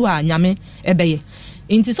say ye du a nyame ebe ye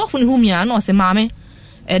enti so fu ni hu mi a na o se maame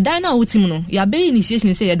dan na wotim no ya be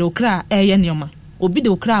initiation say ye do kra ye neoma obi de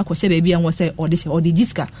okra akọ hye ba bia nwo say ode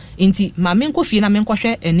jiska enti ma me nkọ fie na me nkọ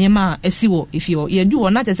hwe enema asiwo ifio ye du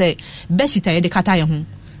wona te say beshita ye de kata ye ho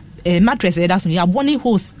mattress ye da so ya boni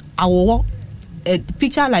holes awowo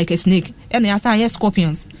picture like a snake and ya san ye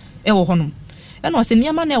scorpions e wo hono and o se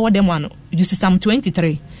niam na e wo dem ano use Psalm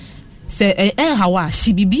 23 say hawa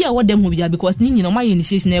shi bibia wo dem ho bia because ni nyina ma ye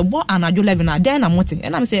initiation e bo anajo 11 na den na mote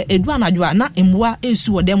and am say edu anajo a na emua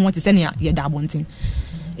esu wo dem mote se ne ye da abontin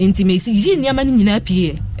intimacy yi niam ni nyina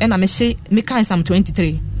pie e na me hye me kan Psalm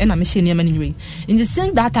 23 e na me hye niam ni nwe in the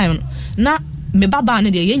same that time na me baba ne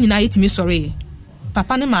de ye nyina yetimi sorry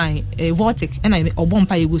papa ne my vortic and I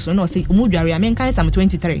obompa yegu so no say omudware amen kan Psalm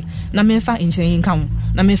 23 na me fa enchen kan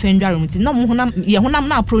na me fa ndware muti na mo honam ye honam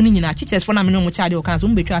na pro ni nyina teachers for na me no mo chaade o kan so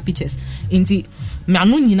mo betwa pictures inti me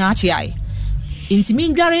anu nyina chi ai inti me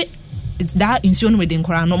ndware da insuon we de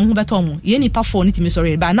nkora no mo ho beto mo ye nipa for ni timi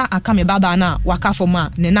sorry ba na aka me baba na waka for ma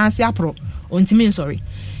ne nansi apro onti me sorry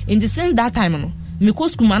in the same that time no me ko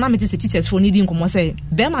school na me te teachers for ni di nkomo say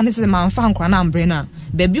be ma ne se ma mfa nkora na ambre na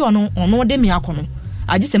be bi ono de me akono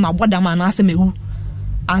agi se ma boda ma na ase mehu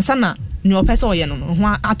ansa na ni opese oye no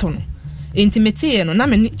ho ato no intimate no na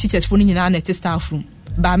me teachers for ni nyina na te staff room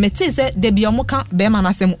ba me te se de bi omo ka be ma na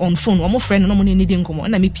asem on phone omo friend no mo ni di nkomo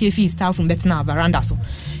na me PFE staff room bet na veranda so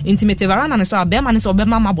intimate veranda no so be ma ne so be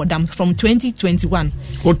ma bodam from 2021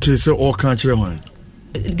 o te se o kan kire hwan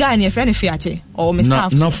guy ne friend fiache or me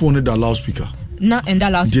staff na phone da loudspeaker na and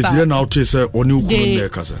that last part now te say oni ukunu na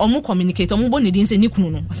kasa omo communicate omo bo ne din se ni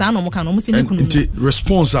kunu no sa na omo kan omo se ni kunu no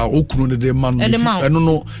response a okunu ne de man eno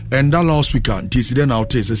no and that loudspeaker te now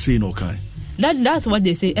te say no kan that's what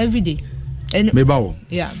they say every day and me bawo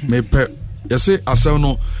yeah me pe you say asem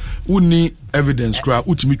no uni evidence cry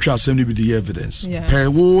utimi twa asem no be the evidence pe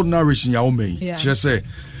wo narration ya wo mai kire say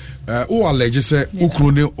o allege say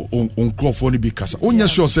ukunu ne onkrofo ne bi kasa onya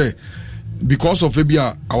sure say because of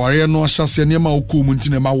ebia aware no ahase ne ma okum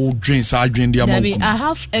ntine ma wo dwen sa dwen dia ma I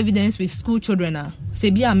have evidence with school children say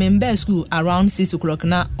bia member school around 6 o'clock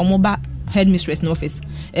na omoba headmistress no office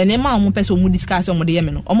ene ma omo person omo discuss omo de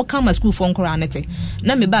yeme no omo come school for nkora anete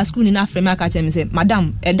na me ba school ni na frame aka che me say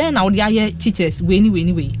madam den na wo de aye teachers we ni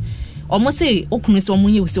omo say okunu se omo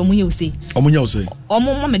ye usi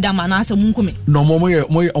omo mo madam na ase mo nkome no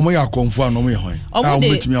omo ye akonfo an omo ye hwan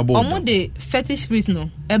omo de fetish priest no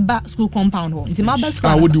eba school compound ho nti ma ba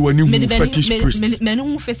school wo de wani hu fetish priest me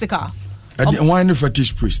no physical why no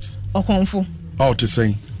fetish priest okonfo to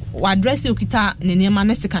say wa address okita ne niema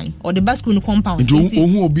ne sekan or the school no compound nti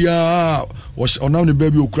ohun obia onam ne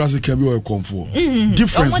baby okura sekan bi o konfo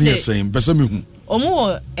difference ne same pese me hu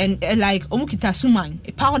omo and like omo kita suman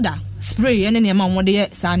powder spray ene niema omo de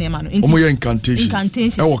sa niema no omo ye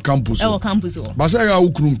incantation e wo campus ba say ya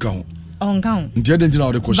okuru nka ho onka ho nti eden na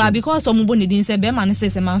o de question ba because omo bo ne din say be ma ne say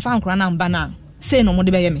man fa nkora na mba na say no mo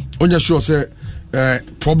de be ye me onya sure say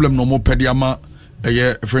problem no mo pediama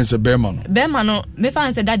friends Bema no me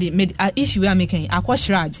fan say daddy made issue we are making akwa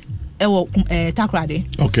shraj e wo takrade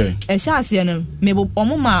okay e sha ase no me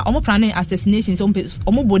omo plan assassination so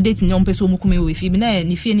omo bo date nyom peso omo kuma we fi bi na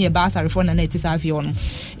ni fie ne ba asare for na ti sa fie ono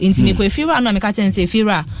inti me ko fi ra no me ka chen say fi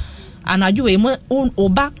ra anaju we mo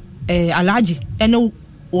oba alaji ene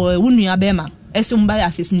wunu Bema eso mba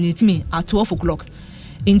assassinate me at 12 o'clock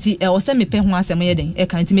inti o se me pe ho asem ye den e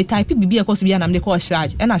kan inti me type bibi e koso bia na me call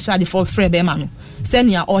charge e na charge for free Bema no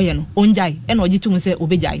senia oye no onjai e na ogitum se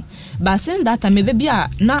obejai but since that time me bia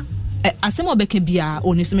na asem obeke bia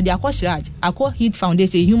oni so me dia call charge akọ Heat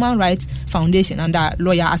Foundation Human Rights Foundation and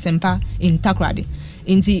lawyer Asempa in Takrade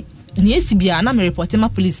inti ni esi bia na me report ma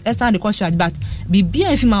police e stand the call charge but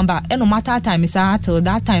bibia if member e no matter time say till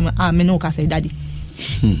that time me no ka say daddy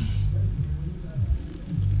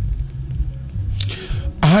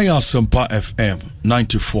Ahaya Sempa FM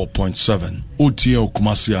 94.7 Utie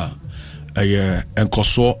Okumasia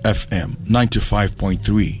Enkoso FM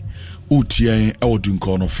 95.3 Utie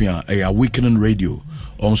Ewodunkonofia Weekend Radio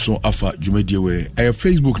also afa Jumediewe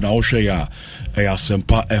Facebook na wo share ya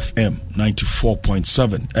Sempa FM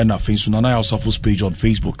 94.7 and na na Osafos page on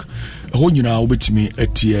Facebook ho nyina obetimi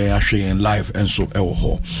etie ahwe live enso ewo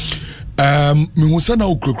ho me hu se na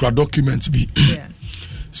okrakra documents bi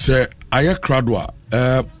se aye kradwa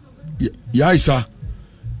yaisa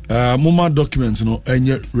moma documents no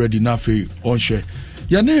enye ready na fe onhwe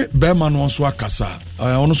yane bema no so akasa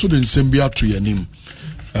ono so de nsem bi ato yanim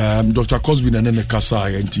Dr. Cosby na nene kasa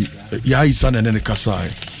enti yaisa na nene kasa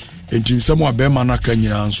enti nsem wa bema na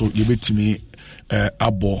kanyina nso yebetimi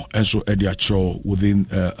abo enso edi achro within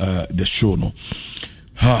the show no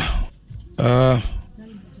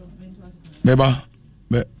meba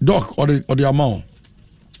doc or the amount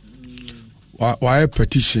why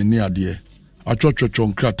petition near there atwotwotwo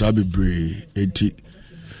nkrata bebre enti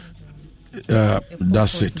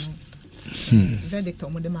that's it verdict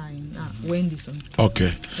on the mine Wendyson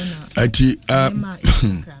okay enti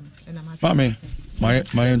mame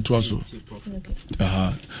my into also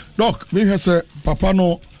doc me say papa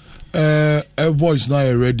no a voice na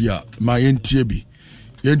ready my entie bi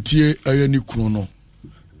yentie ayani kunu no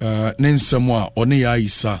ne nsem a one ya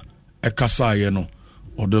isa ekasa ye no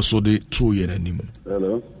odo so de two ye nanim.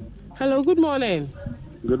 Hello, good morning.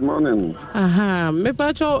 Good morning. Me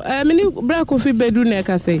pacho mini bra kofi bedu na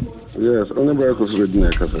ekase. Yes, only bra kofi bedu na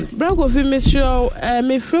ekase. Bra kofi me show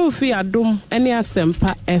me free fi adom ene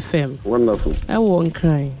Asempa FM. Wonderful. I won't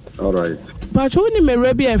cry. All right. Pacho ni me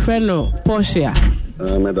rebi e friend no Porsche.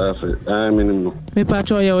 Me da say. Minimum no. Me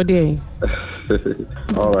pacho ye ode.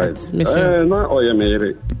 All right. Na oye me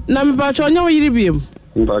yire. Na me pacho nya yire biem.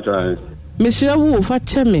 Pacho ai. Me shira wo fa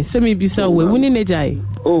cheme se me bisa we woni ne jai.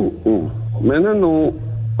 Oh. Mene no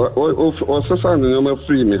o sesa no me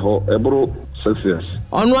free me ho ebro 6 years.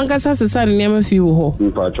 Onu ankasa sesa no me fi wo ho.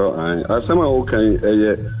 Pacho ai. Asema o kan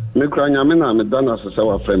eye me kra nyame na me dana sesa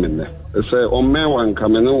wa frame ne. Se o me wan ka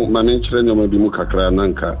me no ma ne kire nyoma bi mu kakra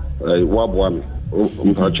nanka waboa me.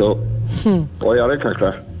 Pacho. O yare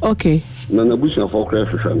kakra. Okay. Na busia for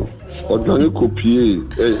crash no. O dani kopie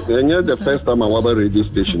enye the first time I was radio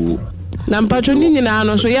station. Na mpacho ni nyina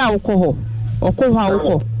no so ya wokọ ho. Okọ ho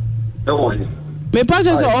awokọ. Me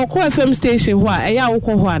pacho so okọ FM station ho a ya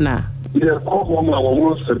wokọ ho ana. Yeah, call home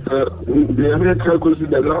our the American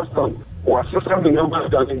the last time was something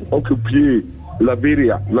about occupy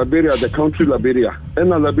Liberia, the country Liberia. And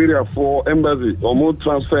Liberia for embassy or more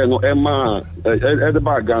transfer no Emma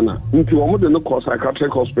at Ghana. Into almost no cost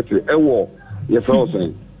psychiatric hospital. War, yes, I was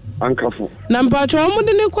saying. Ankafu. Nampacho almost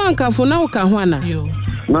no Ankafu now Kahwana.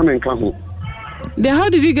 Namen Kahu. Then how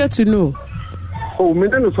did you get to know? Oh, me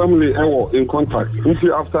and the family were in contact.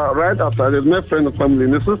 Right after, there's my friend and family,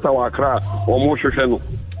 my sister was cry or more channel.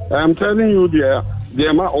 I'm telling you, the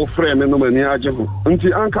amount of friend and no money I just.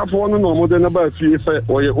 Until Anka for no more than about fee say,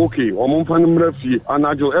 or you okay, or Monfan fee, and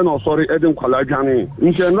I do, and oh, sorry, Edin Kalajani.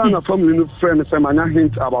 Until a family friend say, I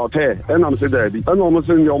hint about her, and I'm saying, Daddy, and almost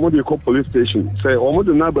in your mother police station, say, almost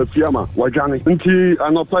the number Fiamma, Wajani. Until I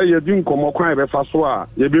not pay your didn't come or cry before Faswa,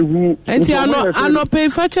 you be who. Until I not pay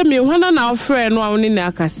fetch me one and our friend, one in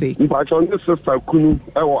Akasi. But on this sister Kunu,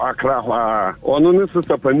 or Accra, or no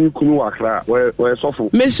sister Penny Kunu Accra, where so.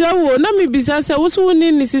 Monsieur, na me bisa also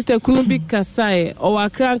ni sister Kunu bi kasai o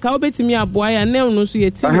Accra nka obetimi aboa ya na no so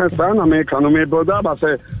yeti. Sa na me kanu me brother ba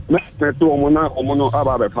say me to omono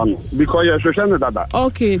aba be fa no because you hwehwe ne dada.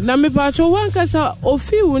 Okay, na me pacho wan kasa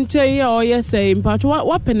ofi wunche ya o yesay pacho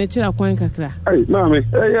wa penetrate kwan kakra. Hey, mama,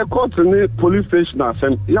 e court ni police station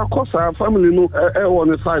asem. Ya kosa family no on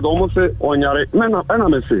the side almost say onyare. Me na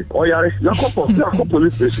me say oyare. Ya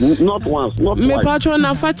police station not once, not twice. Me pacho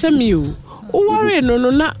na fache mi o. Worry no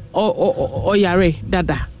na oyare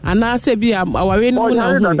dada ana se bi aware no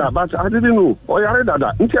na dada but I didn't know oyare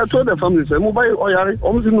dada until I told the family say mobile oyare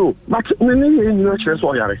almost no but me na chese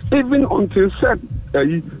oyare even until said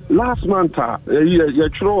last month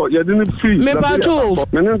you didn't free me pacho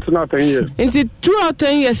me not 10 years into throughout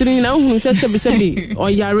 10 years ni na hu se sebi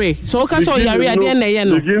oyare so ka so oyare ade na ye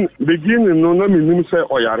no begin no na me say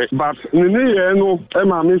oyare but ni ye no e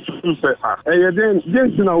ma me su say ye den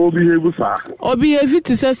na wo behave sa obi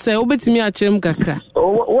eviti say obetimi a cherem kakra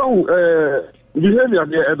behavior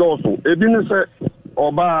there also ebi ne say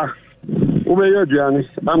oba obeye aduane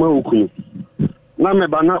ama okunu na me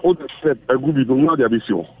ba na o set agubi do na dia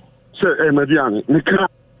bisio say mediane ne ka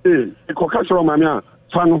e ko ka choro mama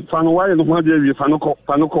Fano, why no one day Fano.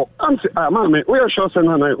 I'm saying, Mammy, we are sure saying,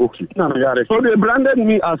 okay. So they branded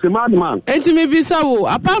me as a madman. And to me, be so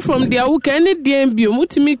apart from the who can it be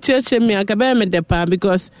multi church and me a cabin depa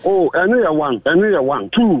because another one.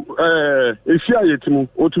 Two, if you to me,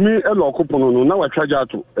 or to me, a local pono, now I charge out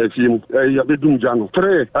to a film, a bedroom jano.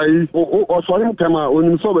 Three, or sorry, Tama,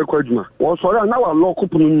 on so a quadma. Or sorry, now a local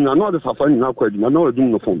pono, another safari, now quadma, no,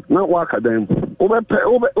 doing the phone. Now work at them. Over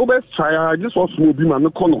try, just was moving on the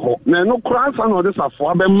corner. No cries on this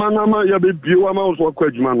affair, but manama, ya be view, mouse or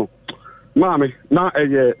quadmano. Mammy, now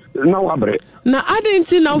I break. Now I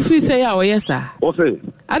didn't know if you say, oh, yes, sir. Or say,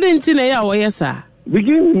 I didn't know, oh, yes, sir.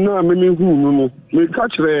 Begin now, no. Me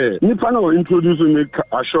catch the Nipano introducing me,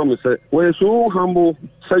 assure me, say, we're so humble,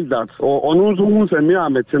 said that, or on who say me,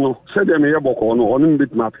 I'm said them a book on him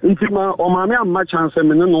bit map. Intima, or my match and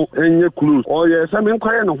seminal, and your clues, or yes, I'm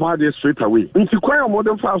inquiring of why they straight away. Into quite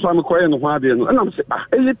modern fast, I'm inquiring of why they and I'm saying,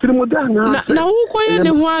 now who quiet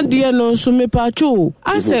the one dear no so me pacho.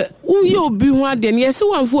 I said, who you be one then, yes,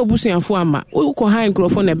 one for bussy and former, who can hang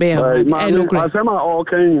microphone a bear. I know,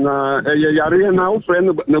 okay, Yari now, friend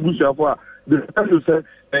Nabusia for. The person said,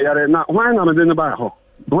 why am I in the bar?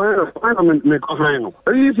 Why am I make a hang?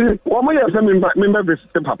 Easy, what may I remember this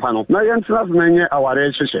papa? Now, you our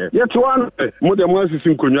relationship. Yet one, Mother Moses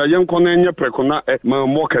in Kunya, young Conania Precona,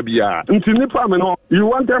 Mokabia. Until Nipamino, you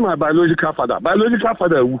want them my biological father. Biological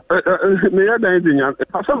father, may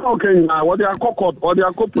I somehow can what they are cocked or they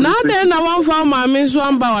are cooked. Now then, I want for my Miss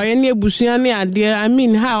Wamba, any Busiani idea. I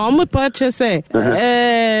mean, how I'm a purchase, I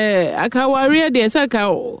can worry there, Saka,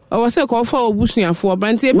 I was a call for Busia for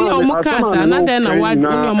Branty, be on Mocasa, and then I want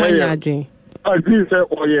your money. I think,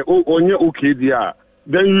 on your okay, dear.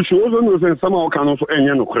 Then you should also know that some can also end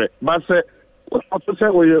no correct. But say, what to say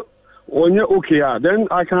when you're okay, then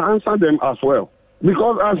I can answer them as well.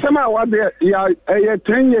 Because somehow what they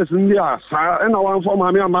 10 years in the and I want for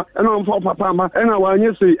my mama, and I want for papa, and I want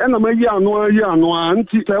you see, and I may no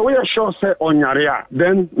auntie, we are sure say on Yaria,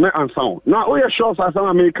 then me answer. Now we are sure say some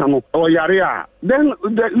American or Yaria. Then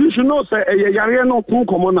you should know say Yaria no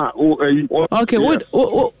kumona. Okay, what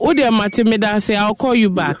dear Matimida say, I'll call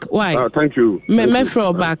you back. Why? Thank you. Me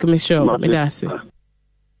throw back, Michelle.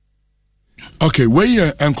 Okay, where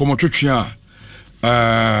you and Komotria.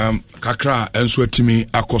 Kakra enso atimi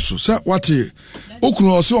akoso se wate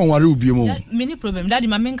okunu ose onware obiemo many problem daddy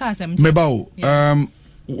ma menka asem meba o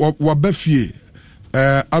wabafie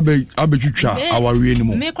abetwitwa awarie ni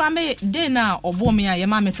mo me kwa me dey na obo me ya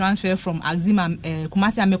ma me transfer from Axim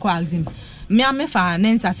Kumasi ameko Axim me amefa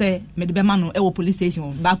nensa se me de be ma no e wo police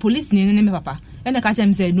station ba police ni me papa e na ka tell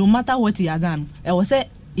me say no matter what he has done e wo say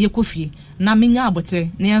ye kofie na menya abotre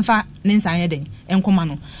na yemfa nensa ye den enkoma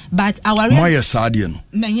no but our my sadie no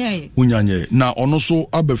menye unyanye na ono so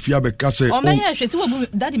abafia beka se o menye hwese wo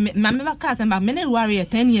daddy ma me ka se ba me na warrior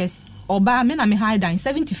 10 years oba me na me high down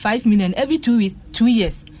 75 million every 2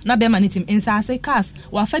 years na be manitim insa say cars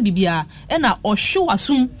wa fa bibia e na ohwe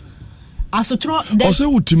wasum asotro de o se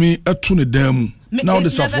utimi etu ne dam now the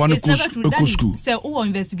Safwan school. So, who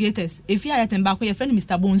investigators? If you are at back, your friend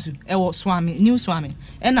Mr. Bonsu, Swami, new Swami,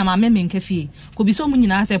 and I'm a member in Kefi. Could be so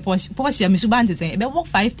many answer Porsche, Misubanti say, about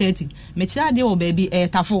 5:30. Mecha de baby a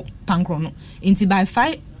tafo pancrono. Into by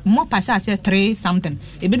 5 more pasha say 3 something.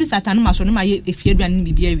 A bit Satan Masonima if you and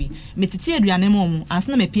Bibi. Metiti Adrianemo, as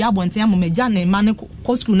no me Pia Bontiamo, me Jan and Manico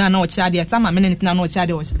Coscuna no child, at some minutes no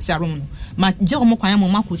child or Sharon. Ma Jomo Quayamo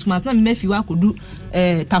Marcus must not make you could do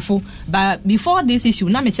tafo. But before this issue,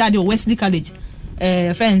 na me child Wesley College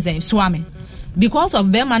friends and Swami. Because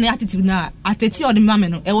of their money attitude now, at 30 or the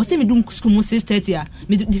mamma, I was saying me doing school 6:30.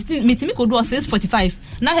 Me could do 6:45.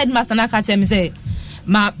 Now headmaster na catch me say,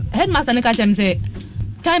 ma headmaster na catch me say,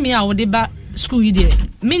 time me out the back school you there.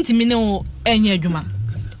 Minti me no any adwuma.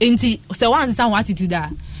 Enti say once some attitude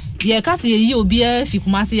that. Ye kasi ye obi e fi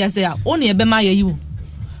Kumasi ya say, only e be ma ye you.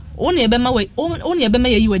 Only a bema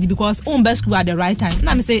you because on best school at the right time.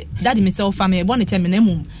 Na me say daddy myself family born a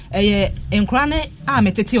minimum. Encrane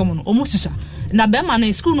metete almost. Na bema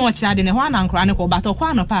na school no child in a one and crane ko but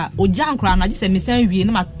okwa pa o jan crana just me say wie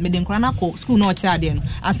na me den crana ko school no child no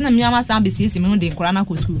as na me ama san be see me den crana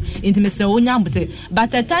ko school into me say onya mbote but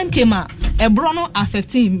the time came a bro no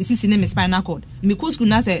affecting me see me spinal cord me ko school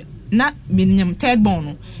na say na me third born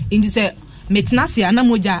no into say me tnasia na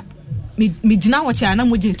moja me jina wacha na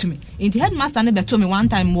moja to me into headmaster na be to me one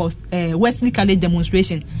time was Wesley College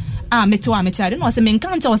demonstration metewa me child no say me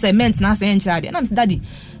kan cha say ment na say child and I'm say daddy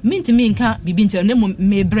minti me nka bibi nche na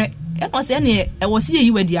me bre e no say na e wo se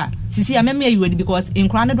yi wadi a sisi a me yi wadi because in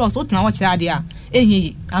crane do so tena wo child a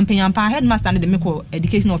enye ampanyampa headmaster de me call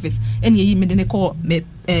education office enye me de me call me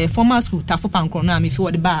formal school tafo pankro na me fi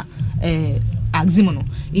wo de ba aximo no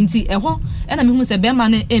inti eho na me hu se be ma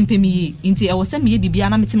ne empemi yi inti e wo se me bibia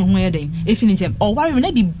na me timi ho ye den e fini chem o worry me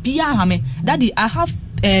na bibia ha me daddy I have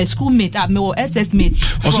schoolmate me or SS mate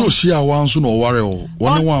also share one so no worry o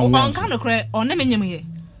one on kan okre on me nyem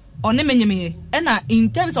ye na in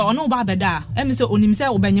terms of ono ba beda em say onim say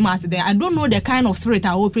obenyim ase there I don't know the kind of spirit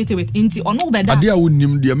I operate with inti ono beda ade a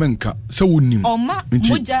wonim de menka say wonim oma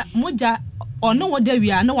moja ono wo da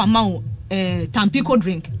wi na wa ma o Tampico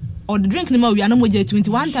drink or the drink no we are no moja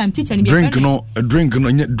 21 time teacher ni be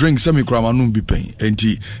drink semi krama no be pen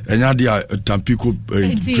enti enya dia Tampico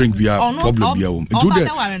drink bia problem bia wo enti de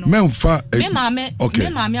memfa me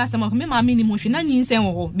mame asem me mame ni mo hwe na nyinsen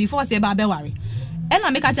wo before say ba be ware ena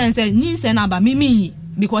make a chance say nyinsen na ba mimi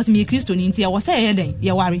because me Christo ni enti e wo say ye den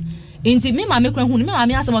ye ware enti me mame kwan hu me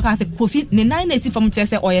mame asem ka say Kofi ne 9 na si from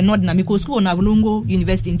chese oye nod na me ko school na Volongo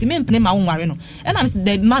University enti me mpene ma wo ware no ena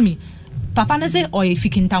the mami papa ne say oye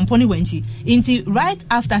fikin tamponi wenchi inti right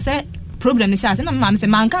after say problem ne sha say na mama say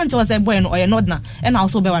man kan cho say boy no oye nod na e na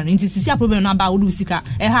also be war inti sisi problem na ba wodu sika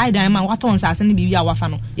e high dan man waton sase ne bibia wafa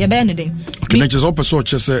no ye be ne den okay just open so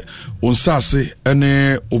che say on sase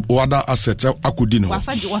ene wada asset akodi no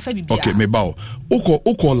wafa bibia okay me ba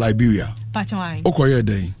uko Liberia pachwan uko ye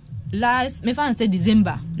den last me fan say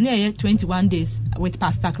December near 21 days with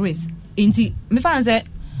Pastor Chris inti me fan say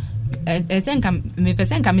esenka me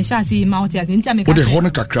pesenka me shasi mouth as ntia me ka de hono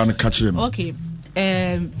kakra no catch him okay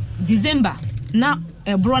December na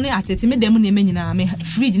brone atete me dem ne manyina me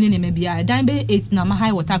fridge ne me bia dan be 8 na ma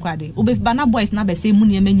high water kwade obe bana boys na be say mu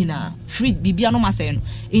ne manyina fridge bibia no ma say no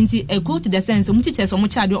nti go to the sense mu chiche so mu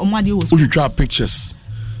charge o mu ade wo try pictures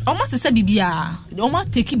almost say bibia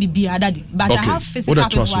almost take bibia daddy but okay. I have physical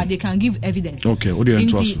people they can give evidence okay what do you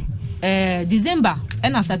trust December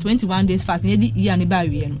and after 21 days fast near the year ni ba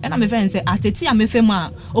wi no and my friend say ateti amefem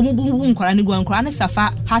a omubu nkwara ne gwankora ne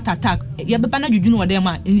safa heart attack ye beba na dwudwu no dem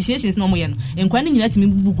a initiations no mo ye no nkwara ne nyina timi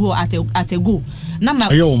bugu at a go na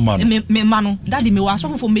me mano daddy me wa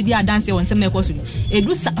so for media dance won say me koso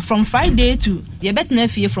edu from Friday to ye bet na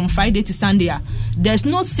fie from Friday to Sunday there's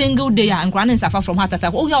no single day nkwara ne safa from heart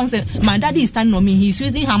attack oh you say my daddy is standing on me he's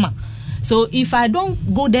using hammer so if I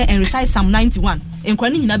don't go there and recite Psalm 91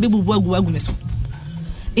 enkwani nyina bebubu agu me so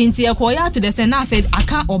inti ekoya to the sena fed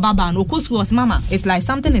aka obaba no kosu was mama it's like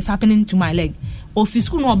something is happening to my leg office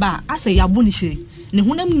school no ba ase yabo ni hire ne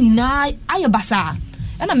honam nyina ayebasa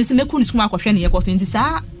na me se meku ni school akohwe ne yekoso inti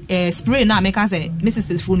sa spray na me ka say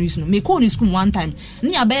Mrs. phone use no me call ni school one time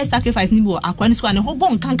ni abe sacrifice ni bo akwani school ne ho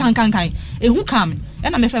bon kan ehu kam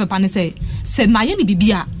na me frɛ papa ne say se maye ni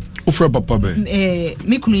bibia ofra papa be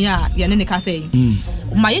me kunu ya ne ka say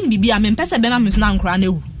maye ni bibia me pese be na me so na nkora na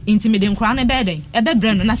ewu intimate nkora na be den ebe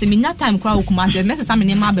bre no na se minya time kora okumase me se sa me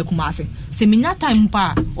ne ma ba kumase se minya time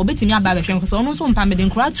pa obetimi aba ba hwen so ono so mpa me de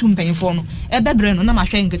nkora tu mpanfo no ebe bre no na ma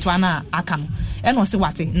hwen ketwa na aka no e no se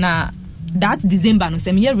wate na that December no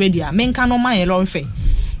se me ready a me nka no ma ye lorry fe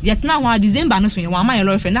yet na wa December no so ye wa ma ye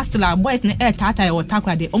lorry fe na still our boys ne tata ye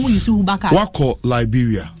watakra de omo yusu baka wako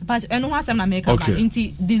Liberia but eno wa sem na me ka ba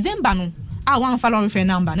inti December no a wan fa lorry fe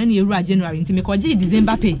number na ye January inti me ko je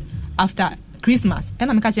December pay after Christmas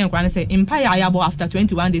and I'm catching and say empire ayabo after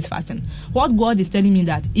 21 days fasting. What God is telling me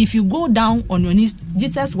that if you go down on your knees,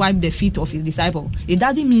 Jesus wiped the feet of his disciple. It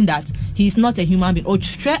doesn't mean that he is not a human being. Or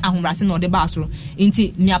straight and racing on the bathroom.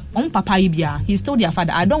 Inti mi on papa ibia. He's still their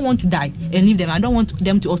father. I don't want to die and leave them. I don't want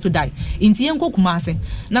them to also die. Inti yenko kumase.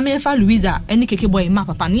 Na me fa Louisa any keke boy ma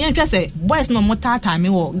papa. Ni en say boys no more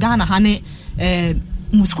time wo Ghana hane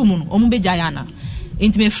muskumu omu be jayana.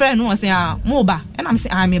 Into my friend no say moba and I'm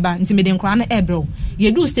saying I'm ba into me den kra na ebro ye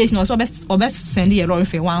do station also best send ye lorry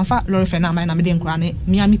fare one fa lorry fare na my na me den kra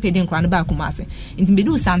na me pay den kra na ba kumase into me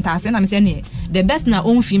do santa say na me say the best na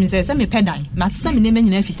own film say me pedan na say me ne me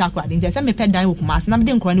nyina fita kra den say me pedan wo kumase na me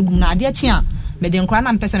den kra na gum na ade chia me den kra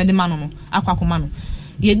na me pese me de mano no akwa koma no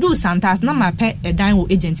ye do santas na ma pe edan wo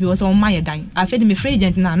agent bi wo so ma ye dan afedi me free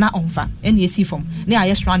agent na onfa and ye see from na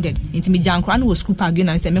aye stranded into me jankra na wo school park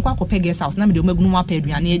na say me kwa ko pe guest house na me de magunu ma pa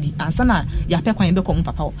aduane adi ansa na ya pe kwan be ko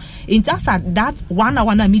papa wo into that 1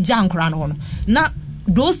 hour na me jankra no na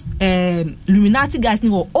those Illuminati guys ni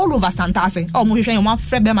all over santas oh mo hwehwe mo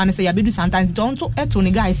frɛ be man say ya be do santas don't to eto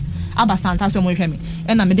ni guys aba santas mo hwehwe me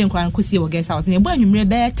and na me de nkran ko sie wo guest house ne bo anwumre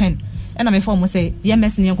be 10 and I form say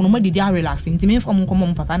yes ne nko no modi dia relax nti me form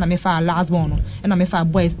nko papa na me fa last born no and me fa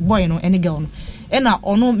boy no any girl no and na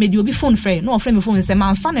ono me di obi phone frɛ no frɛ me phone say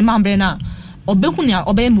man fa ne man bre na obehu ne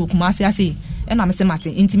obey me kuma ase and I'm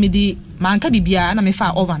saying intimidate manka bibia na me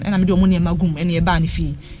fa oven and I'm do money magum and ye ban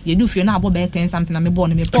fee ye do feel na abo be 10 something na me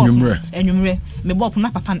born me pop enwumre me bop na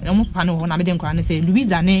papa no papa no na me den kwa na say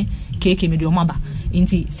Louisa ne keke me do maba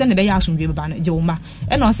inti se ne be ya asomdwe baba na je wo ma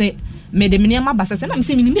e no say me de me ne maba se na me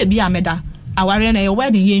say me ni bia meda aware na ye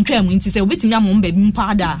wedding ye ntwa mu inti say obetimi amom ba bi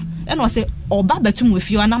mpa da e no say oba betum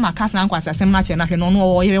ofio na makas na nkwasa sem na che na hwe no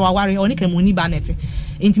no o yere waware oni kremoni ba net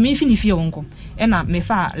inti me fini fie wonko e na me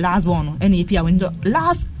fa last born no e na epia window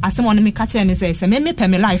last asem on me ka che me say me pe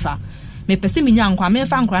me life a me pese me nya nkwa me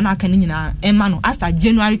fa nkwa na aka ni nyina e ma no after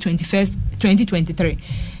January 21st 2023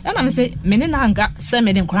 and I say me ne na anga say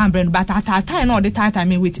me den nkwa brand but ata na o de title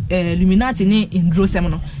me with Illuminati ni indro sem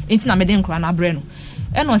no inti na me den nkwa na brand no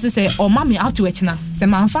and no say o ma me out to echina say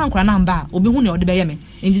man fa nkwa na mba obi hu ne o de be ye me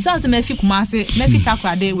inti say me fi kumase me fi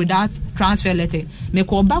takrade without transfer letter me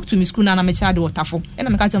call back to me school na me child watafo and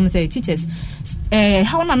me ka tell me say teachers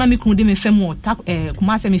how na me kun de me fam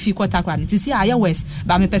kumase me fi kwata kwa nti si aye west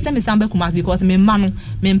ba me pese me sambe kumase because me ma no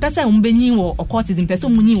me pese um benyin wo cultism pese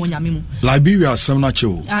um nyin wo nyame mu Liberia sem na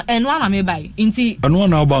chewo eno na me bai nti eno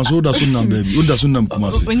na oba so da so nam baby o da so nam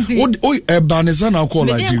kumase o ebaneza na call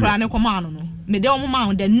Liberia me den kra ne koma no me de omo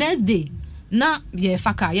ma the next day na ye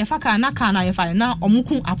faka na car na ye fa na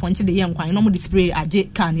omukun aponche de ye nkwan no mo display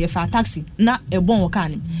age car ye fa taxi na ebon wo car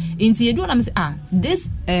nim inti ye do na me say this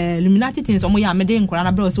Illuminati things omo ya me de nkora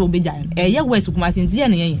na bro so obeja ye west kuma sinti ye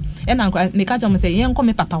ne ye e na nkora me ka jo me say ye nko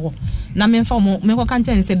me papa wo na me fa mo me ko kan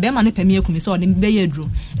chen say be ma ne pami akumi so de be ye duro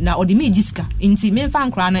na odi me jiska inti me fa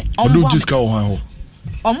nkora na omo jiska wo han ho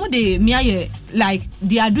omo de me aye like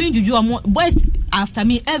they are doing juju omo boys after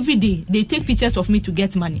me every day they take pictures of me to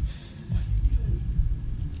get money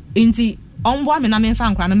inti ombo me na me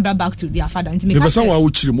fa nkra na back to their father inti me ka say wa wo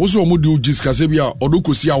chiri mo so omodi ojiska say bia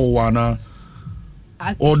odokosi awowa na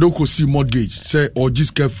odokosi mortgage say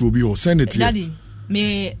ojiska fro bi o send it here daddy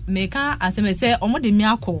me ka aseme say omode me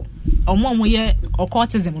akọ omo ye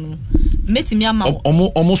cultism no metimi ama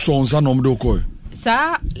omo so nza na omdo ko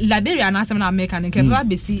sa Liberia na asem na America ne ke ba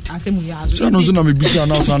besi asem ya so no so na me bisa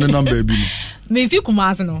na so na number bi no me fi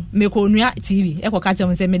kumase no me ko nua TV e ko ka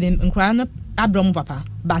chem say me dem nkra no abrom papa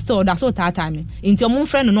ba so da so tata me nti omo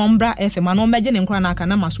friend no mbra FM na ombeje ne nkra na aka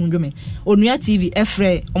na masundwo me onua TV e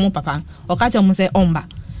frɛ omo papa o ka chem say omba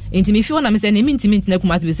nti me fi wona me say ne minti na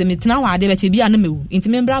kumase be say me tena wa ade be che bia na mewu nti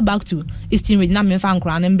me mbra back to Eastern Region na me fa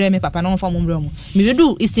nkra na mbra me papa na mfa mo mbra mo me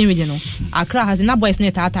do Eastern Region no Accra has na boys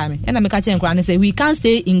ne tata me and me ka chem nkra na say we can't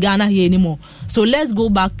stay in Ghana here anymore so let's go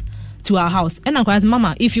back to our house and I said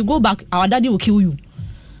mama if you go back our daddy will kill you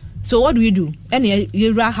so what do we do and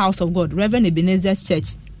the house of God Reverend Ebenezer's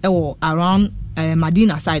church around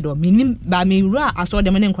Medina side or minim ba me ra aso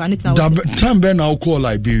dem ne nkra ne tena time be na call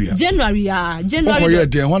Liberia January oh yeah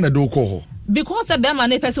dey one do call ho because be ma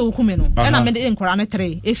ne pese okume no and I made nkra ne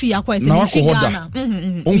 3 efi yakwa ese mi fi Ghana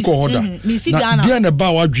onko hoda mi fi Ghana dey na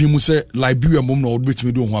ba wa dwi mu say Liberia mom na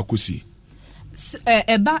odbetimi do ho akosi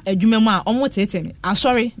eba adwuma mu a omo tete me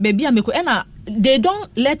sorry baby ameko na they don't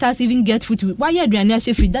let us even get food why you aduane a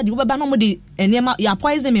chef daddy wo ba no mo de enema ya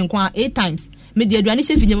poison me nkwa 8 times me de aduane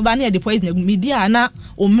chef nye ba na de poison me dia na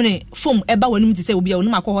omre foam eba wanum ti say obi a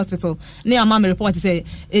onum akọ hospital na ya ma me report say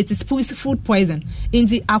it is food poison in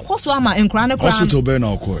the akoso ama nkra ne kra hospital be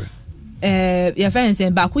na akọ ya friends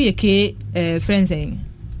ba ku ye ke friends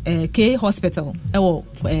K hospital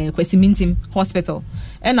Kwesimintim hospital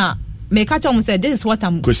na me catch on say this is what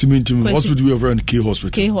I'm Kwesimintim hospital we over in K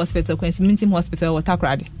hospital Kwesimintim hospital or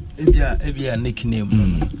Takrade ebia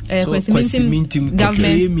nickname Kwesimintim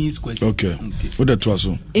government means Kwesi okay what that was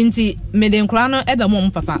so inti me den kra no ebe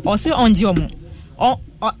mom papa o se onje omo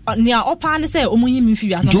nia opa ne say omo yimi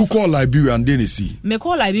fi wi do call Liberia and then see me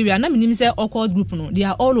call Liberia na me nim say occult group no they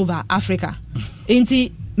are all over Africa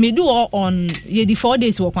inti me do on ye the 4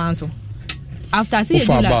 days work on so after say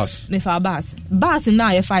me for bus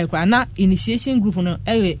na ye fire kra na initiation group no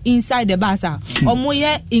inside the bus omo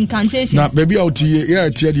ye incantations na baby out here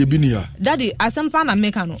tie de bi ni ha daddy asempa na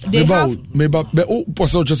make no they have me ba o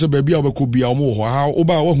poso che say baby a ko bia omo ho ha o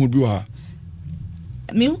ba wa hu bi ha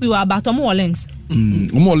me hu bi wa about omo links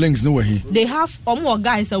omo links no we he they have omo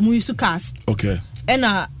guys omo use cars okay and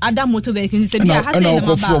other motor vehicles say bia ha say na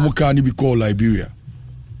ko for omo car ni bi call Liberia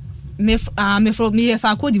me from me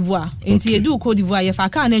fa Côte d'Ivoire enti edu Côte d'Ivoire ye fa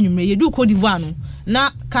car na nwumre ye du Côte d'Ivoire no na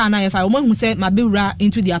car na ye fa o mahu say ma be wura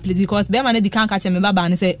into their place because be ma na di kan ka che me baba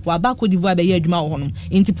ne say wa ba Côte d'Ivoire be ye adwuma wo ho no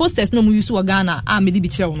enti posters no mu use wo Ghana a me di bi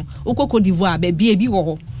kire wo no o Côte d'Ivoire be bia bi wo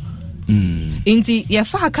ho enti ye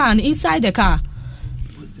fa car inside the car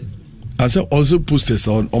I said also posters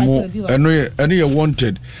on and you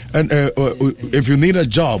wanted and if you need a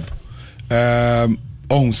job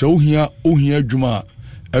on so ohia adwuma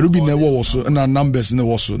erubi na wo so na numbers na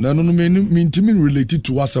wo so na no me related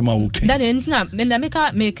to asama okay that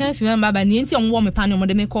entina me can feel baba ni enti onwo me pan mo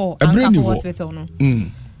de me call Anka hospital no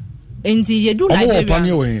enti ye do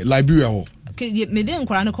Liberia ho me de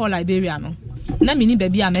nkora no call Liberia no na me ni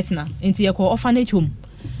baby a metna enti ye call orphanage home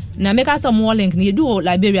na make us some link ni ye do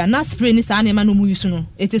Liberia na spray ni sa na ma no mu use no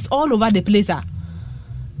it is all over the place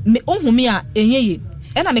me ohumi a enyeye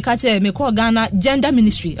ena me catch me call Ghana gender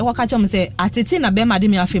ministry e waka chom say atete na be ma de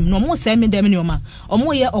me afem no mo say me dem ne oma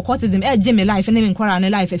omo ye cultism e je me life ne me nkwara ne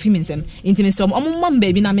life afim nsem intimi say omo mam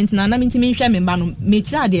baby na mentina na mentimi hwe me ba no me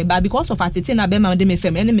kira de ba because of atete na be ma de me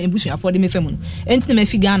fem ene me ebusu afọ de me fem no entini me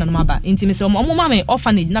fi Ghana no maba intimi say omo ma me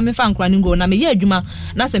orphanage na me fa nkwara ne go na me ye adwuma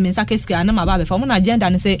na say me nsaka sika na maba be fa mo na gender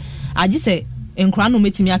ne say agi say enkura no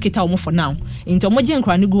metimi aketa omo for now into omo je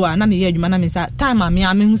enkura ne go a na me ye adwuma na me sa time a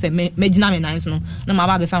me hu se me gina me nice no na ma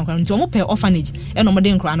ba be fa enkura into omo pe orphanage e no mo de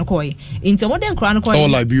enkura no koy into omo de enkura no koy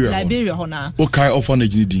Liberia ho na o kai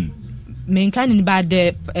orphanage ni din me kan ni ba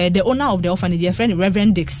the owner of the orphanage your friend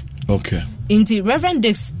Reverend Dix okay into Reverend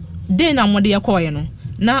Dix dey na mo de koy no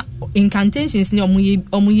na incantations ni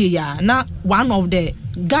omo ye ya na one of the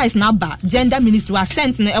guys na ba gender ministry was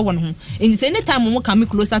sent na e won ho in say anytime mo come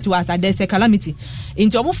closer to us there's a calamity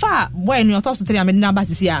into omo fa boy no to so three am na ba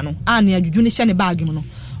sisi ya no a na adwudwu ni hye ne bag mu no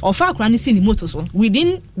ofa akura ni si ni motor so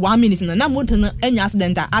within 1 minute na motor na enya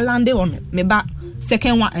accident a lande on me ba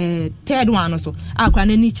second one third one so akura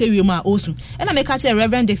na ni chewie mu a osu e na me ka che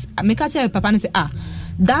Reverend me ka che papa ni say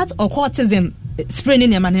that occultism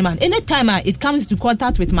spreading in man anytime it comes to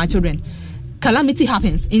contact with my children calamity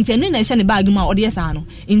happens into any nation the bag ma odi esa no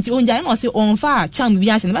into onja no say on fa charm bi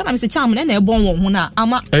ahye na say charm na e bon won ho na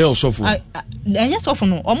ama sofo enye sofo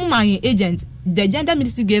no omo man agent the gender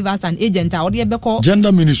ministry gave us an agent odi e be call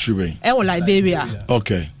gender ministry be e wo Liberia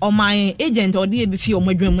okay o my agent odi e be fi o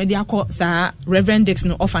madwam e dey call sa Reverend Dix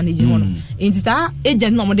no orphanage no into sa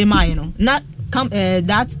agent no mo de man no na come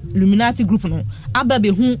that Illuminati group no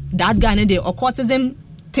ababe hu that guy na the occultism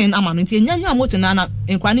ten amano nti nyanya moto na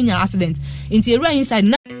enkwani nya accident nti area inside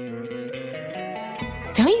na.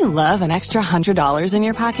 Don't you love an extra $100 in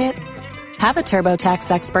your pocket? Have a TurboTax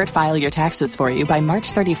expert file your taxes for you by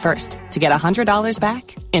March 31st to get $100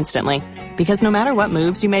 back instantly. Because no matter what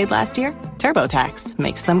moves you made last year, TurboTax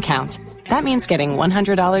makes them count. That means getting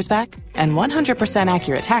 $100 back and 100%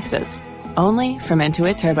 accurate taxes only from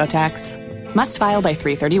Intuit TurboTax. Must file by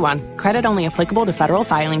 3/31. Credit only applicable to federal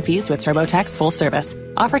filing fees with TurboTax full service.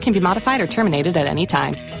 Offer can be modified or terminated at any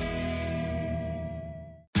time.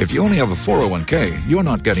 If you only have a 401k, you're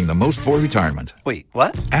not getting the most for retirement. Wait,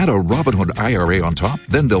 what? Add a Robinhood IRA on top,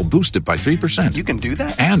 then they'll boost it by 3%. You can do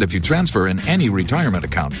that? And if you transfer in any retirement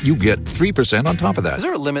account, you get 3% on top of that. Is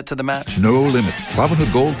there a limit to the match? No limit.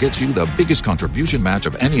 Robinhood Gold gets you the biggest contribution match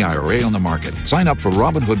of any IRA on the market. Sign up for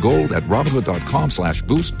Robinhood Gold at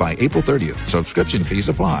Robinhood.com/boost by April 30th. Subscription fees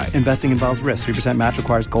apply. Investing involves risk. 3% match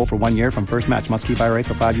requires gold for 1 year from first match. Must keep IRA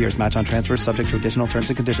for 5 years. Match on transfers subject to additional terms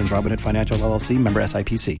and conditions. Robinhood Financial LLC, member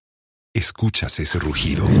SIPC. ¿Escuchas ese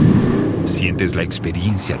rugido? ¿Sientes la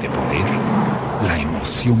experiencia de poder? ¿La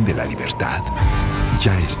emoción de la libertad?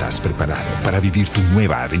 Ya estás preparado para vivir tu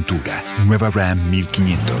nueva aventura. Nueva Ram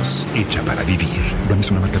 1500, hecha para vivir. Ram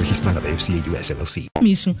es una marca registrada de FCA US LLC.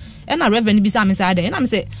 And I Reverend Bisa me say, and I'm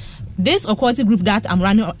say this occultic group that I'm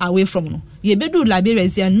running away from no. Ye bedu Liberia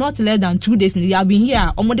is here not less than 2 days. They have been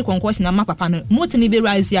here. Omode concoction na papa no. Moto ni be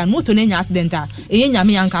rise here. Moto ne nya accident a. Eye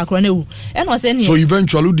nyame yanka akro na wu. And was saying so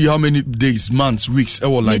eventually how many days, months, weeks?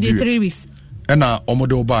 Liberia. 3 weeks. And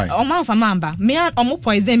omode obai. Oma fa mamba. Me omo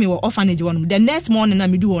poison me wo orphanage one. The next morning na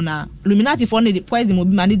me do ona. Illuminati for the poison mo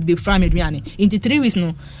be manage be from aduane. Into 3 weeks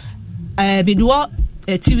no. Be do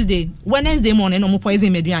Tuesday, Wednesday morning, no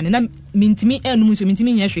poison median, and I'm mintimi and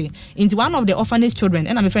mintimi yeshwe into one of the orphanage children.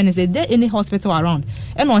 And I'm a friend and said, there any hospital around?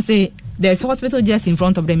 And I say, there's hospital just in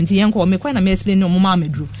front of them. Into young call me when I'm explaining no mama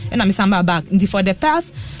drew. And I'm samba back. And for the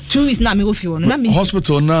past 2 weeks now, me go feel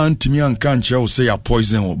hospital now, Timmy and can't say a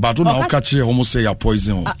poison, but don't know catch it, almost say a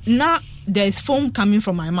poison. Now there's foam coming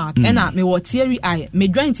from my mouth, and I me what teary eye, me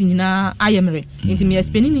joint in na I am into me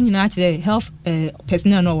explaining in actually health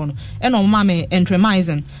personnel no one, and on mammy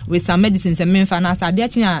entremising with some medicines and men fan as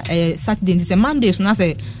a Saturday into Monday, so I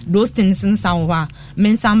say those things in some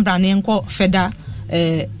men some brand and call feda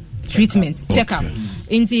treatment check up.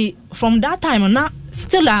 Into from that time on now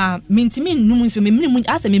still mintimin numus me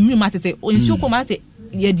as a minimate on so come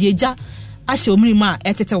ye dieja ashe omrima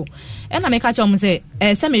etetew na me ka che say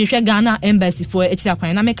se me hwe Ghana embassy for echira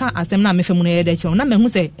kwan na me ka asem na me femu na ye de che na me hu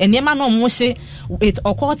say enema no mo hye it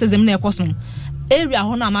occultism na ekoso area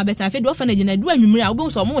ho na ma better fe do orphanage na do anwumre a wo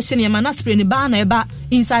so mo hye ne ma na spray ne ba na eba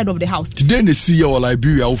inside of the house today they see your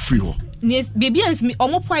Liberia all free ho BBS me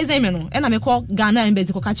omo poison me no e na me call Ghana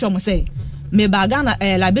embassy ko ka che omo say me ba Ghana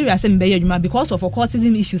Liberia say me be adwuma because of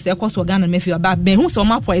cultism issues e cause Ghana me feel ba be hu so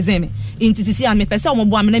omo poison me intiti a me pese omo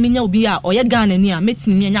bo am na me nya obi a oye Ghana ni a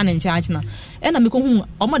metimi nya na ncha na e na me ko hu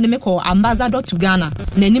omo de me call ambassador to Ghana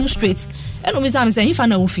na nim straight and we say if I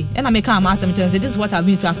know fee and I make a master this is what I've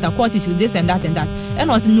been to after court issue this and that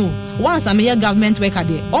and I say no once I'm a government worker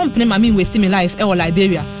there on play my mean wasting my life or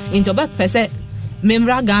Liberia into back per se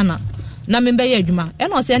memra Ghana na member adwuma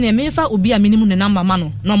and I say na me fa obi a minimum ne number ma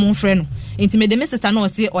no no mo frɛ no into me the sister no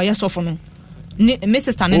say or yes sofo no me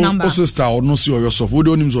sister ne number sister or no see or your sofo we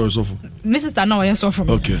don't nim so your sofo me sister no or yes sofo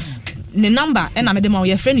okay ne number and I made them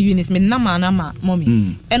your friend Eunice me number na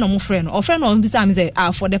mommy and no friend or friend on bisa me say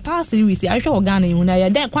for the past 3 weeks I show Ghana you na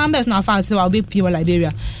then kwan best na fast say I'll be pure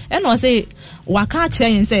Liberia and I say waka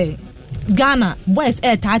che say Ghana boys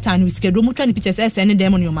tata and we schedule mu twa pictures send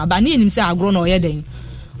them on your ma ba na nim say agro na oye den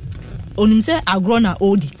onim say agro na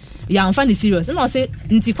odi ya am fan serious and I say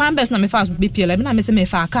nti kwan best na me fast be pure na me say me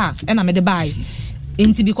fa car and I me the buy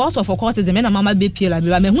into because of cultism and mama be pure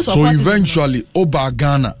Liberia me who so eventually oba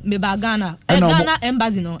Ghana me ba Ghana Ghana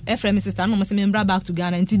embassy no e friend me sister no me say me bra back to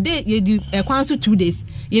Ghana and today ye di kwan so 2 days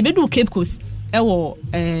ye be do Cape Coast e wo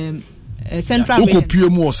central region ko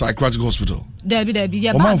PM or psychiatric hospital there be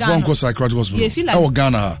ye ba Ghana ko psychiatric hospital e wo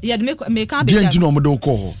Ghana ye me ka be dey no mo do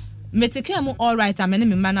ko ho me take am all right am me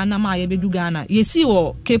man na ma ye be do Ghana ye see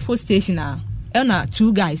wo Cape Coast station na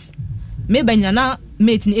 2 guys me banya na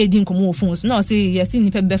mate ni edin komo phones no say yes ni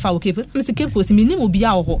pe be fa okay me say Cape Coast me ni obi a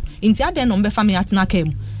ho nti aden no be fa me atena kam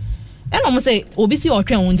e no mo say obi si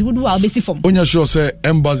otwen won di wudu a obi si fom onya sure say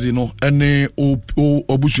embassy no ene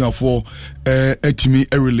obusuafo etimi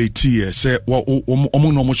relate here say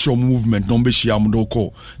omo no mo show movement no be hia mo do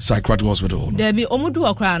call psychiatric hospital there be omo du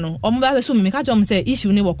okra no omo ba be so me ka jom say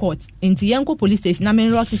issue ni wo court nti yenko police station na me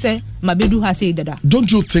rock say mabedu ha say dada.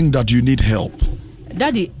 Don't you think that you need help?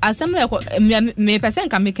 Daddy, assembly me person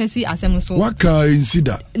can make see assembly so. What can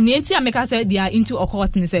consider? Nienti ameka say they are into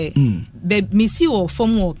occult ni say. Be me see o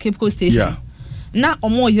form Cape Coast station. Yeah. Na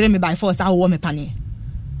omo yire me by force I wo me pane.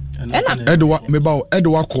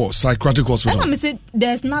 Edwa call psychiatric hospital. And I say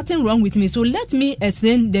there's nothing wrong with me. So let me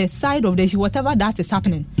explain the side of the whatever that is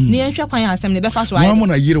happening. Ni enhwe kwan assembly be fa so. Why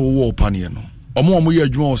na yire wo pane no? Omo ye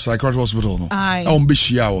adwuma psychiatric hospital no. Be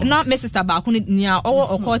shia wo. Not my sister ba ko ni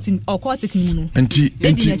occultic ni no. And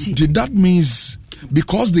that means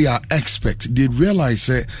because they are expert, they realize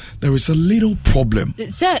there is a little problem.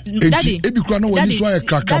 Daddy,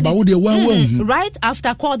 right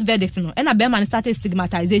after court verdict no, and a beman started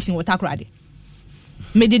stigmatization with takrade.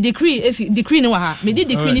 Me the decree no ha. Me the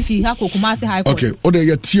decree if he ha Kumasi High Court. Okay, ode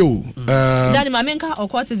ye tio. Daddy mamenka or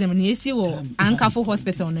cultism ni esi wo Ankafo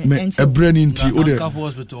Hospital no. E brain nti ode Ankafo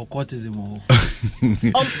Hospital or cultism o.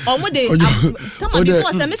 Omo de tama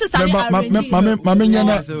before say Mrs. Stanley mamenya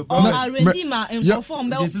na perform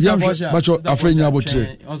be. Bacho afenya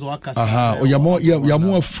abotre. Aha,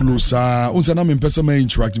 yamo aflusa. Unsa na me pesa me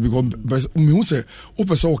interact because me hu say o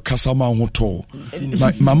pesa o kasa ma ho to.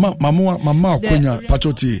 Mama akonya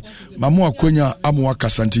Patoti, Mamu Akwenya Amu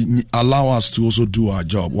Kasanti allow us to also do our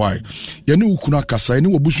job. Why? Yenu ukuna kasa,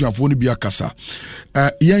 yenu wabusu ya foni biya kasa.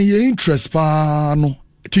 Ye interest pa no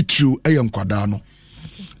titru mkwadano.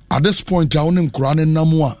 At this point, I onem kurane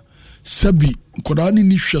namwa sebi mkwadani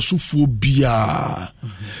ni shasufu biya.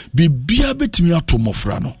 Biya betimi ato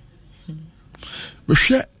mofrano. We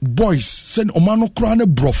boys send omano krane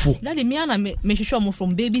brofo. Daddy me ana me hwehwe mo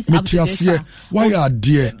from babies up to this. Why are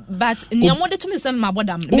dear? But nyamode to me say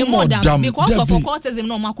mabodam. Me modam because of cultism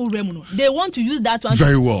no mako rem no. They want to use that one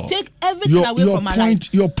very to well. Take everything away from my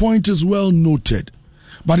life. Your point is well noted.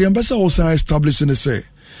 But the ambassador also establishing say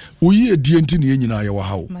we die enti ne nyina ye wa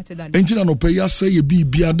hawo. Enti na no pay ya say ye bi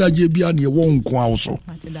adaje bi na ye wo nko awso.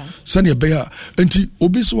 Say ne be ya enti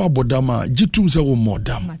obi so abodam a gitum say wo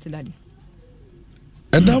modam.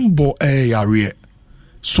 Edambo yare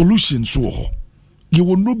solution so ho ye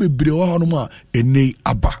wo no bebre ho no ma ene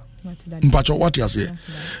aba mpacho what you say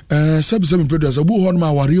sebi producer bu ho no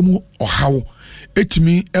ma ware mu ohawo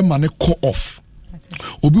etimi ema ne call off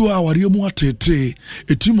obi wa ware mu atete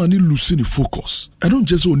etimi ani lose ni focus I don't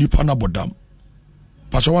just oni pana bodam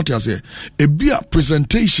mpacho what you say ebia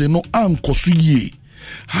presentation no ankoso ye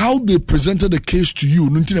how they presented the case to you.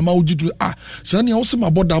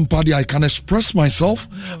 I can express myself.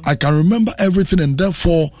 I can remember everything, and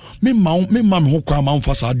therefore,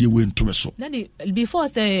 before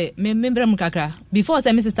say before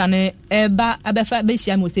say Mrs. Tane eba abefa be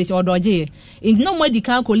share message or doje. In no more the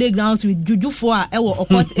can collect grounds with juju for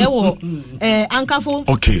ankafo.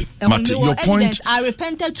 Okay, Mate, your point. I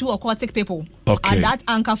repented to occultic people. Okay. And that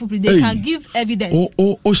ankafo they can give evidence.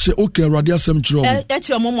 Okay, Radia Semchro.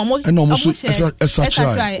 And almost as a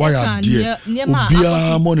try. Why are dear?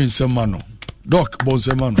 Ubia morning semano. Doc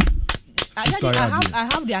Bonsemano. I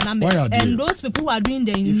have their number. And those people who are doing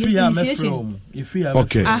the initiation.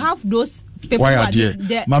 Okay. I have those people. Why are dear?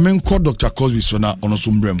 My main call Dr. Cosby Sona on a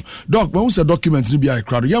sumbrem. Doc, when we say documents, be a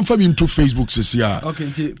crowd. Young Fabi into Facebook says, yeah. Okay.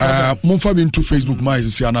 Monfabi into Facebook, my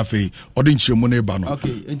Siana Fay, or didn't you money bano?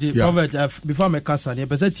 Okay. Before my cousin, the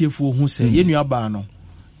representative who say, you are bano.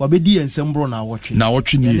 Wabedi ensembro na watching. Na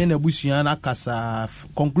watching ye. Nene busuana kasa.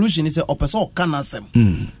 Conclusion is a opeso kanasem.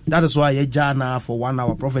 That is why ye jana for 1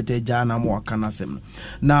 hour. Prophet ye jana mo kanasem.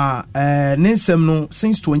 Na nensem no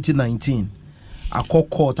since 2019. Ako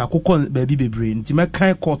court baby brain. Ti me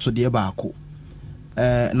kind court to the baako.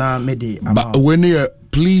 Na mede. But when you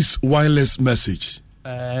please wireless message.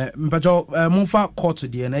 Mpacho Munfa court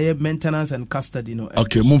the na maintenance and custody no.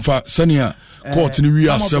 Okay, Munfa senior court ni we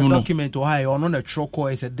are some document or high on a troko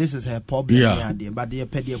I said this is her problem but they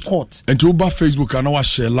pay the court. And to over Facebook and our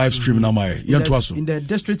share live stream na mai. In the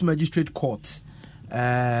district magistrate court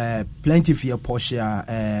plenty for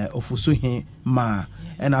Portia ofusu ma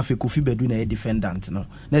and afi Kofi Bedu na defendant no.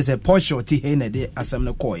 There's a Portia ti he na de asem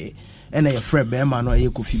no koye and a friend be ma no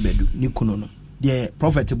Kofi Bedu ni kuno no. The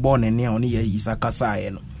prophet born and near on here is a Kasai.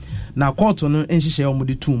 Now, court on Enshire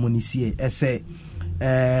Omudi 2 Monisie, essay,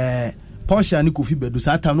 Portia and Kofi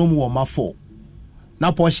Bedusata no more ma 4.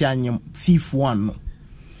 Now, Portia and fifth one.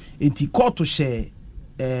 Inti court to share,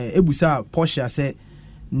 Ebusa Portia said,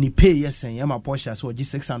 ni pay yes and Yama Portia so just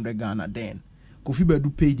 600 Ghana then. Kofi Bedu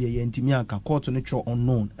paid the Yentimianka, court on nature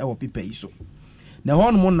unknown, ever pay so. Now,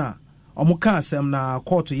 on Mona, Omuka Sam na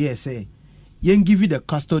court to yes say. Yen give you the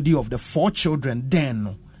custody of the 4 children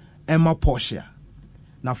then Emma Portia.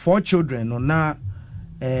 Now 4 children no na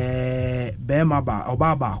Bema ba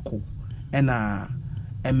obaba ko ena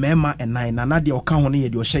emema and 9 na de oka ho ne ye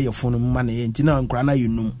de share your phone mu na ye ntina nkra na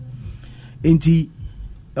yinum. Enti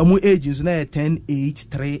emu ages na 10 8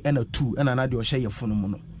 3 and 2 ena na de share your phone mu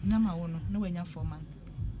no. Na ma wo no na wanya 4 months.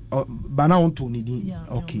 Bana won to ni din.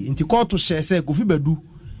 Okay. Enti court to share say Kofi Bedu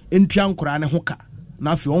entua nkra ne hoka.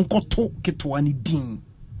 Na fi onkoto ketwa ni din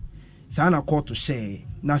sa na court to share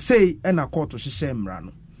na say e na court to share mra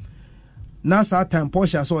no na sa time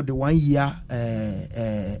Portia so the 1 year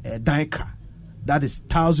danka that is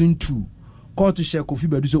 1,002 court to share Kofi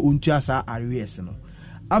Bedu so ontua sa arrears no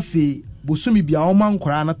afi bosumi bia o man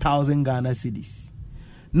kwara na 1,000 Ghana cedis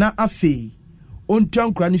na afi ontua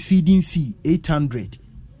nkra ni feeding fee 800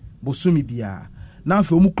 bosumi bia na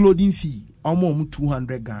afi omu clothing fee omu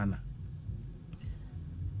 200 Ghana.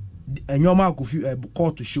 Enyoma Kofi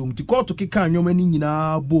court to show the court to kika enyoma ni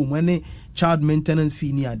nyina boom any child maintenance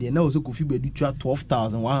fee ni ade na also Kofi Bedu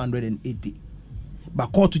 12,180 ba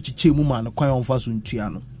court to chiche mu ma no kwan onfa so ntua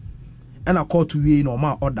no e na court wie no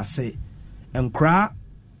ma order say enkra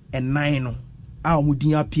en9 no a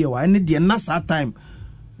omudin apia wa ene de na sa time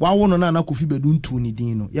wa wo no na Kofi Bedu ntu ni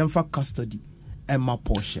din no yemfa custody Emma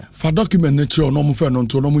Portia. For document nature, no more no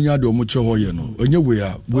to no munya de omuche hoye no. Onye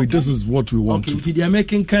we this is what we want. Okay, to the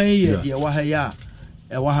American kan ye wa ha ya.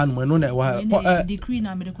 E wa ha no na wa decree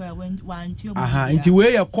na me require one to inti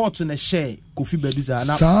we ya court na share Kofi Bedu za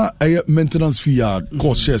na. Sa maintenance fee ya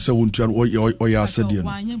court share se wontua o ya sadia no.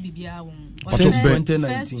 Wanya bibia won. Since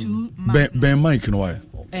 2019. Ben Mike no why?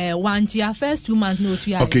 One to your first 2 months no to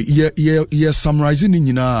your. Okay, yeah summarizing in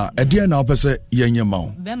nyina e de na opese ye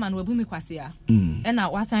nyema. Be man we bumi kwase ya. And I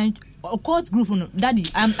was saying court group no daddy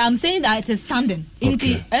I'm saying that it is standing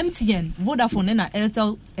into MTN Vodafone and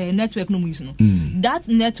Airtel network no use no. That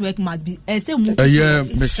network must be say yeah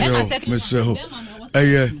monsieur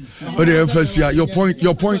your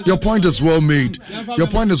point is well made. Your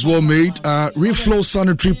point is well made. Reflow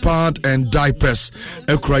sanitary pad and diapers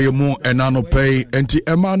ekrayemo enano pay enti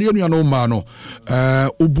emanu no mano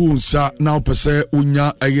ubunsa now pese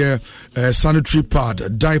unya sanitary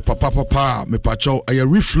pad diaper papa me pacho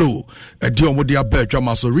reflow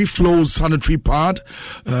so reflow sanitary pad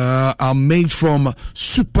are made from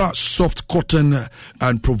super soft cotton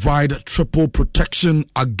and provide triple protection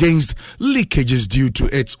against leakages due to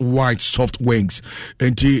its white soft wings.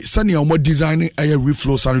 Enti sani omo design a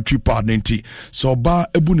reflow sanitary pad nenti. So ba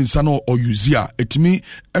ebu ni sano or uzia etimi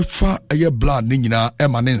efa a blood ni nyina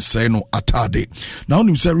ema ne nse no atade. Now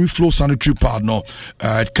nim say reflow sanitary pad no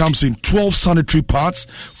it comes in 12 sanitary pads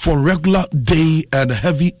for regular day and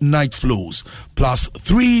heavy night flows plus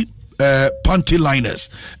 3 panty liners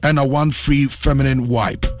and a 1 free feminine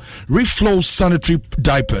wipe. Reflow sanitary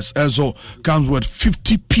diapers also comes with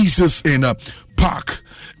 50 pieces in a pack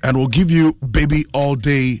and will give you baby all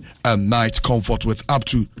day and night comfort with up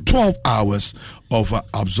to 12 hours of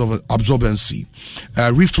absorbency.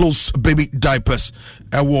 Reflow's baby diapers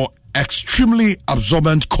will extremely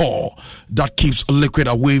absorbent core that keeps liquid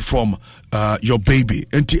away from your baby.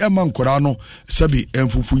 Enti ema nkorano sabi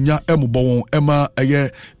emfufunya emubon ema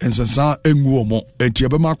eye ensansa enguomo enti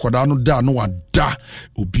ebema kwadano da no wada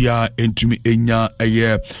obia entumi enya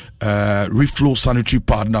eye reflow sanitary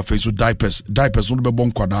pad na face diapers no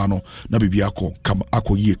bebon kwadano na bibia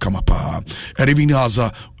akọ yie kama pa. It even has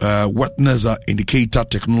a wetness indicator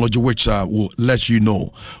technology which will let you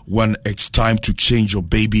know when it's time to change your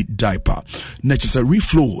baby diaper. Next is a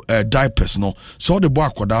reflow diapers no so the boy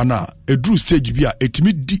kwadana edru stage bia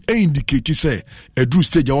etimi di indicate say edru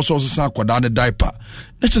stage also san kwadana diaper.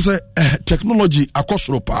 Next is a technology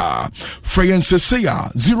akosoro pa. Frequency say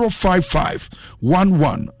 055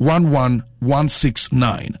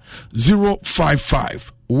 1111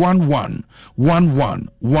 055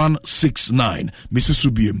 111169 Mrs.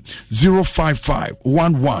 Subiem 055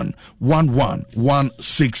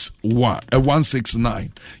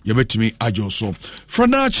 1111 Yabetimi Ajoso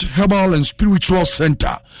Franach Herbal and Spiritual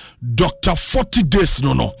Center Dr. 40 days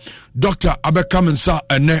no Dr. Abekamensa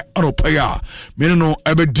ene aropaya meneno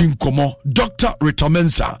ebedin komo Dr.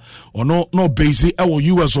 Retamensa ono no base ewo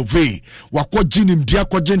US of A wakwa jinim dia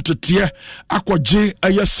kwa jentete akwa je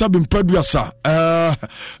aya sabin producer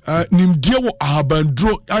nim dia wo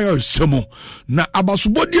ahabandro ayo semo na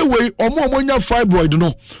abasobodie we omo nya fibroid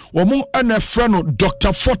no omo ene frɛ no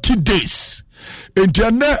Dr. 40 days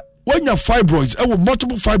entiane when your fibroids,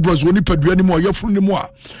 multiple fibroids when you pay anymore, you're from the more.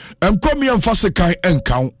 And come here and fast a kind and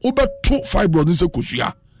count over 2 fibroids in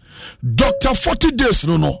Kusia. Dr. 40 days,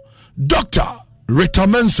 no. Dr.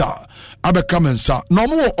 Retamensa, Abekamensa, no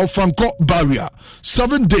more of Franco barrier,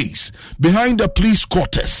 7 days behind the police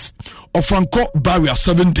quarters. Of Franco barrier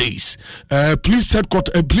 7 days. Police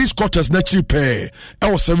headquarters, police quarters naturally pay.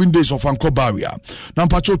 7 days of Franco barrier.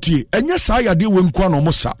 Nampachoti, and yes, I deal with Kwano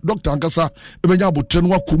Mosa, Dr. Ankasa, Ebenyabo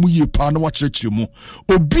Tenwa Kumuyi Pana Wachrimu,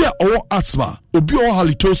 Obia or asthma, Obia or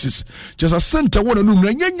halitosis, just a center one and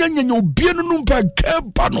Obia Numpa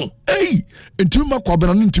Campano, eh, and Timma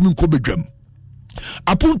Quaban Intimin Kobegem.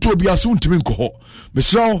 Upon to be a soon to Minko,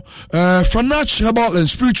 Mr. Franach Herbal and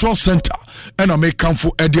Spiritual Center, and I may come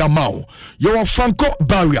for Eddie Amau. Your Franco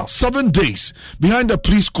barrier 7 days behind the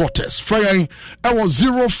police quarters. Friday, I was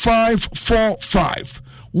 0545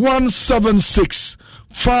 176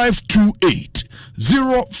 528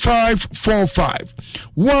 0545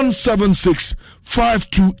 176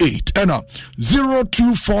 528 and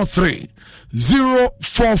 0243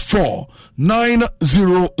 044 900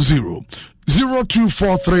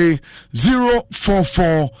 0243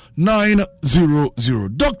 044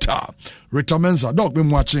 900. Doctor Retamensa, Doc, been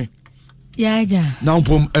watching. Yeah. Now,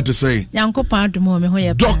 Pum, at to say,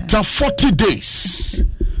 Doctor 40 days.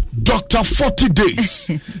 Doctor 40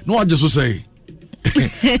 days. No, I just will say,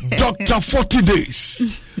 Doctor 40 days.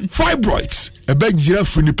 Fibroids, a big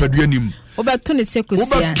giraffe in the pedianim. About Tony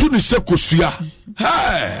Secosia.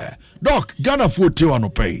 Hey. Doc, Ghana food tea on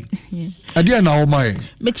pay. Adieu now, my.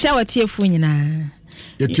 Michael Tiefunina.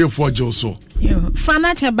 Your tear for Joso.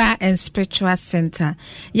 Fanataba and Spiritual Center.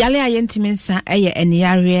 Yale Ayentimensa, Aya and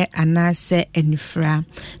Yare, Anase, and Fra.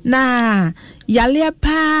 Na, Yale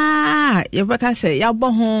pa, Yabaka say,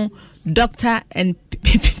 Yabohon, doctor and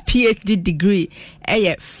PhD degree,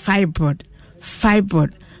 Aya fibroid.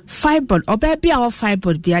 Fibroid or baby our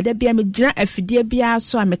fibroid be a be a major FD be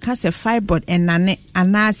so I make us a fibroid and nane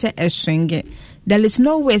anase a swing. There is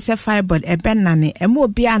no way say fibroid a ben nane and more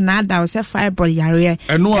be another say fibroid yare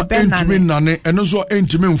and no intimate nane and also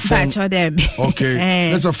intimate phone. Okay,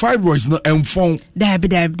 there's a fibroid is not and phone.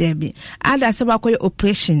 Debbie. Ada sabako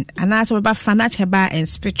operation and as about financial bar and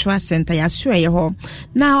spiritual center ya sure your home.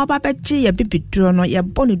 Now about G a baby drone ya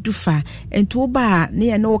boni dufa and to bar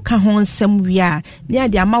near no kahon somewhere near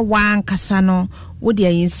the ama one casano. Would you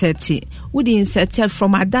insert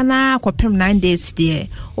from Adana kwapem 9 days there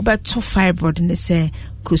about 2 fibroid and say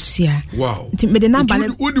kusia. Wow. The number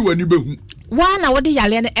would do any behu. One I would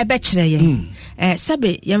yale a bachelor.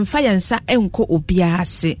 Sabe, yam fayansa enko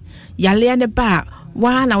obiase. Yale and a bar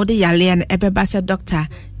wa na wode yale no ebeba se doctor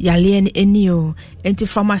yale no eni o enti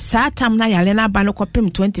from a satam na yale na ba no kopem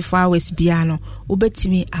 24 hours bia no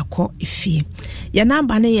obetimi akọ efie ya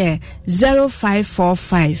number no ye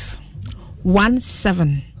 0545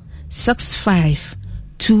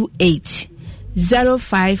 176528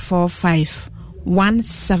 0545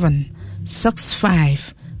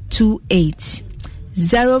 176528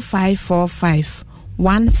 0545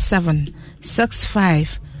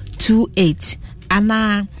 176528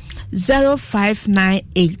 ana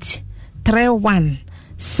 0598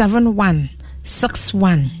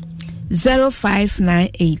 317161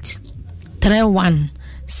 0598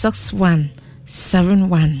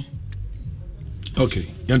 316171. Okay,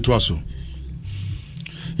 yantuaso.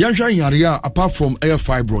 Yansha yarea apart from air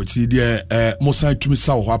fibroids, the mosan to me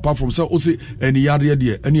saw apart from so also any yarea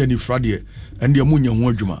dear, any frade, and the amunya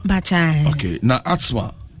wajuma. Okay, now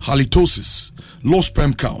asthma, halitosis, low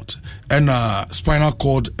sperm count, and spinal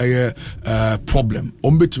cord problem.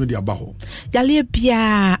 Between the abaho. Yale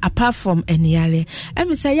pia apart from any yale.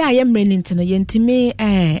 I say I am running to no yentime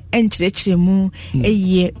enchirechiremu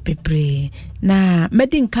ye pebre. Na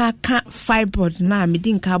medinka ka fibroid na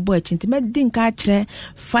medinka bo achinti medinka kire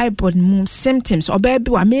fibroid mu symptoms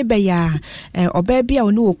obabi wa mebe ya obabi a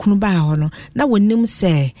oni okunu ba ho no na wonim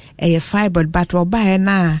se fibroid but oba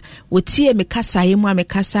na wotie mekasa yemu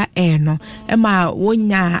amekasa no ema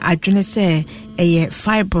wonya adwene se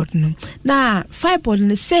fibroid no na fibroid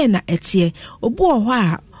no se na etie obu ho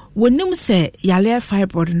a wonim se yale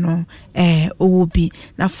fibroid no owobi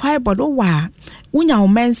na fibroid wa unya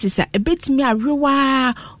menses a ebetimi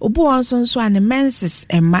arewa obu onso an menses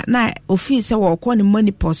na office wo ko ne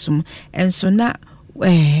menopause mu enso na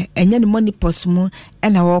enye ne menopause mu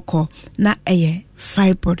na wo na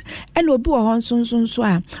fibroid ena obi wo onso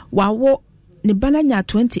a wawo ne bananya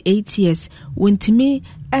 28 years wontimi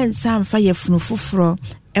ensa mfa yefunu foforo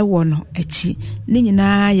ewo no echi ni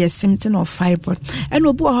nyina ye symptom of fibroid ena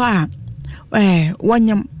obi wo a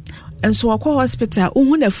wonyam enso okọ hospital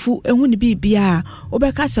uhu na fu ehu ne bibia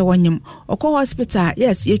obeka se wonyem okọ hospital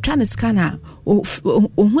yes ye twa ne scanner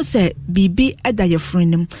ohu se bibi eda ye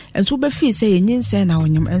frunim enso be fi se ye nyinse na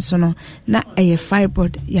wonyem enso no na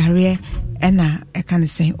fibroid yare ena eka ne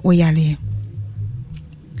se o yare.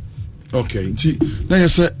 Okay, nti na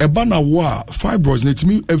yese eba na wo fibroids na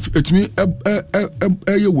etimi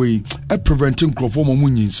way preventing chloroform mu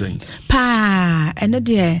nyinsen pa eno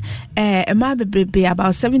de ma bebrebe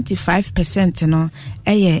about 75% no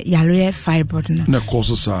yare fibroid no na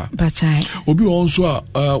cause sa bachai obi onso a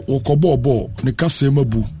wokobobo ne kase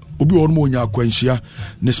mabu obi on mo nya akwanhia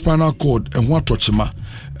ne spinal cord ehho atochema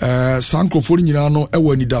sankofori nyina no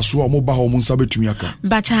wani daso a mo ba ho mo nsa betumi aka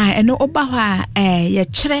bachai eno oba ho a ye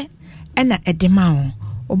kire ena edema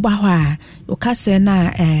oba ho a okase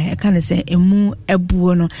na kan se emu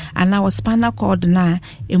ebuo no ana wo spinal cord na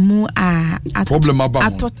emu problem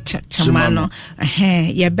about chamano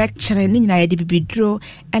ye bekire ni nyina ye de bibidro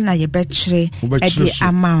ena ye bekire edi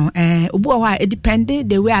ama obu ho a depend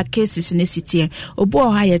the way our cases necessity obu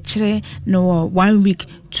ho a ye kire no 1 week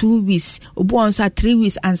 2 weeks obu on sa 3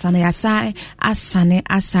 weeks ansana ya sai asane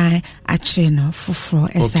akire no foforo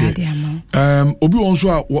esade ama obi on so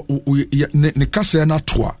a ne kase na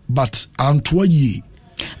toa but antoa yi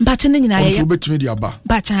but ni nyina ye betimi dia ba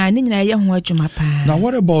but ni nyina ye ho adwuma pa. Now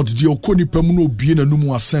what about the okoni pam no bie na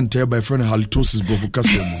numu asente by friend halitosis bofu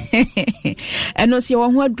kase mu eno se wo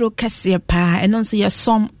ho adro kase pa eno so ye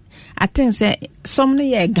som I think say some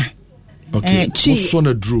ne ye ga. Okay,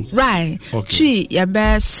 drew. Right. Okay. Chi ya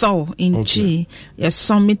be so in chi. Ya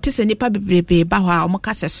some it is nipa bebrebe ba ho a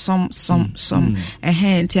omoka se some.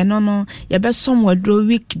 Nti no ya be some wadro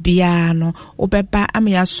week bia no obeba am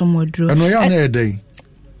ya some wadro. Eno ya na edey.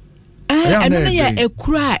 Eno ya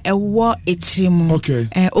ekura ewo etirimu. Okay.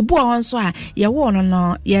 Obu a so a ye wo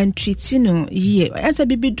no ya treat no ye. Ensa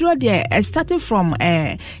bibidro de starting from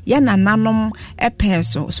ya nananom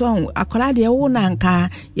epenso. So akola de wo na nka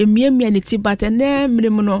ye miemia ne tibate na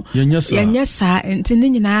mrem no. Yenye sa nti ni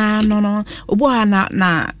nyina no obu a na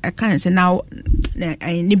kan se na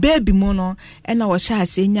ni baby mo no na wo sha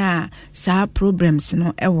asenya sa problems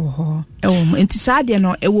no ewo ho. Nti sa de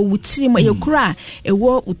no ewo wutirimu ye kura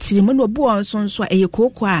ewo wutirimu no obu onso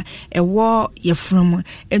eyekoko a ewo yefrum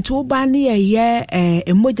enti oba ne ye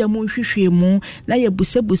emoja mu hwehwe mu na ye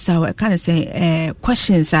busebusa kan say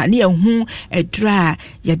questions a ne hu edra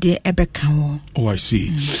ye de ebeka wo. Oh, I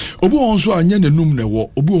see. Obu onso anya nanum na wo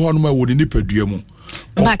obu ho no ma wo ni padua mu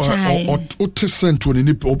ote sent when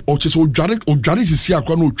ni o chese odware sisi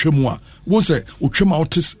akwa na otwam a wo se otwam a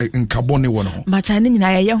ote nkabone wo no bacha ni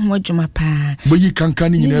nyina ye ho adwuma pa bayi kanka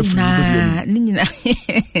ni nyina afiri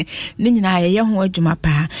ni nyina ye ho adwuma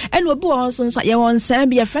pa ene obi wo so ye won san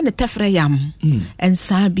bi ye fe ne tefre yam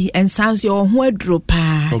ensan so ye ho aduro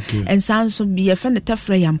pa ensan so bi ye fe ne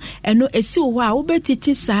tefre yam eno esi wo a wo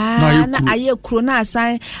betiti saa na aye kuro na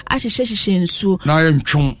asan ahyehye nsu na aye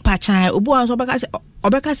ntwon pacha obi wo so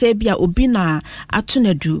obeka say bia obi na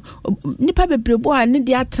atunadu nipa bebrebo a ne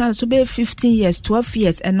dia trans so be 15 years 12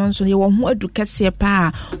 years eno nso ye wo ho adu kese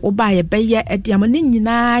pa oba ye beye ediam ne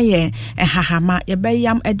nyina ye hahama ye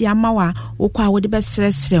beyam ediama wa wo kwa wo de be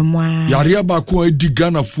sresrem a yare ba ko edi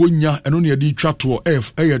Ghana fo nya eno ne de twato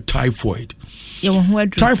ye typhoid ye wo ho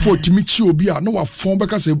adu typhoid timichi obi a na wa fon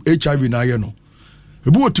beka say HIV na ye no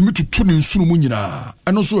ebu otimi tutu ne nsunu mu nyina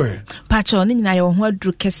eno so pacho ne nyina ye ho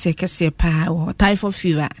aduru kese pa o typhoid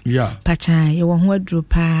fever pacha ye ho aduru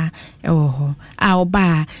pa ho a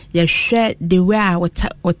oba ye hwe the way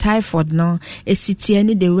o typhoid no esitie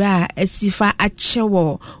ni the way esifa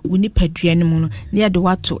achewo woni padua ne mu no ne de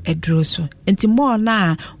wato aduru so enti mo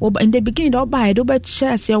na in the beginning oba ye do ba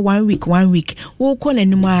share say 1 week wo ko na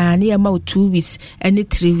nimu a ne ye ma 2 weeks and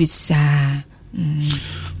 3 weeks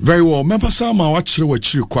very well member sama wachire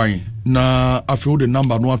wachire kwan na afewo the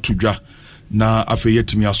number no atodwa na afeye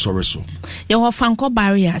yetimi asore so ye ho fanko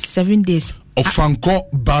barrier 7 days Ofanko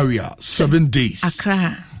barrier 7 days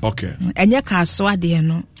Accra okay enye ka so ade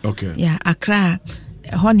no okay yeah Accra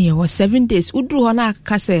honey was 7 days udru ho na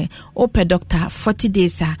ka say ope doctor 40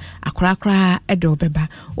 days akra edo beba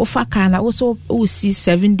ofa ka na also we see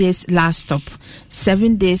 7 days last stop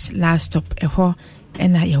eho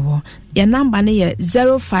ena yewo your number ne ye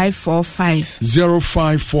 0545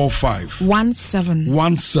 17 65 28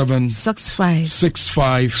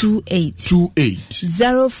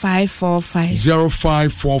 0545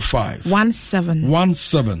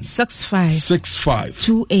 17 65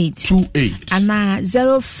 28 ana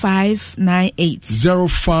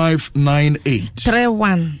 0598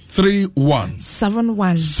 31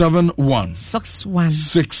 71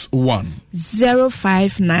 61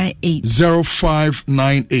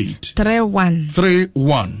 0598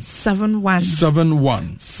 31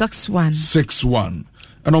 71 61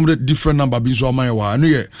 and on the different number be so my wa no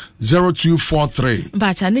ye 0243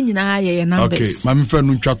 but ani nyina ye numbers okay mami fa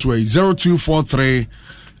no twa to 0243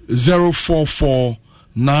 044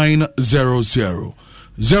 900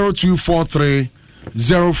 0243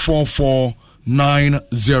 044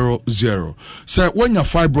 900 say when your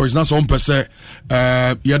fibroids na so pese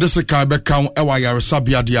yede se kan be kan e wa yare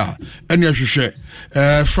sabia dia ene hwehwe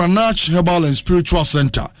Franach Herbal and Spiritual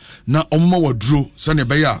Center na omma waduro se ne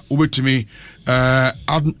be ya obetimi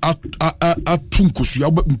atunkusu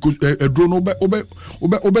ya eduro no obe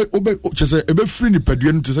chese ebe free ni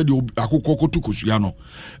padua no tese de akokko kotukusu ya no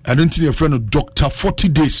ene ntini e friend Dr. 40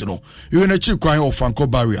 days no you na chi kwan of Franco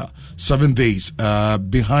barrier 7 days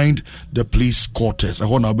behind the police quarters. I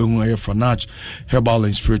want to be here for Franach Herbal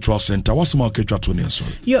and Spiritual Center. What's my okay to me?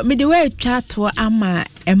 Sorry. Yo, me the way chat to ama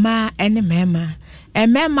ema ene mema.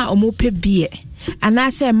 Emema omope bie.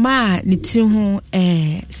 Anase ma ni ti ho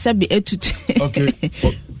sabi etutu. Okay.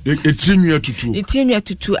 Etrinye tutu. Etrinye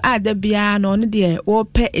tutu ada bia no ne de wo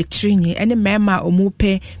pe etrinye ene mema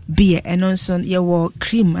omope bie eno nso ye wo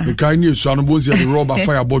cream. E kan ni so no bozi the rubber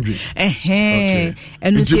fire bodwe.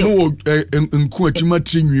 Eno so nku atima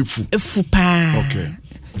trinye fu. Efu pa. Okay.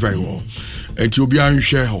 Very well. Enti obi an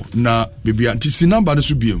hwe ho na bibia nti si number no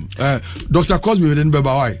so biem. Dr. Cosby we den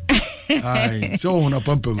beba why? Ai, so na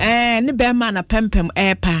pampam. Ne be ma na pampam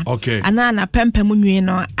pa. Okay. Ana na pampam nwi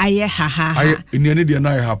no aye ha. Aye, ni ne de na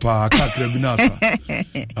aye ha pa, ka kra bi na asa.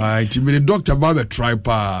 Ai, ti me doctor ba be try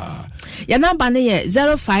pa. Your number ne ye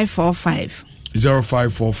 0545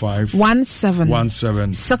 0545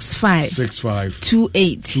 17 65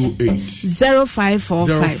 28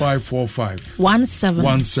 0545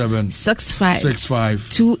 17 65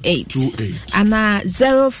 28 and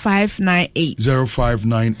 0598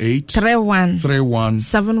 31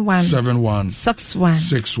 71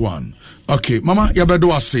 61. Okay, mama,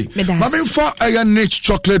 yabedo ase. Mama infa aya niche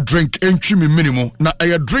chocolate drink entry me minimum. Na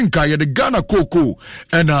aya drink aya de Ghana cocoa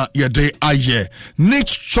and ya de aye.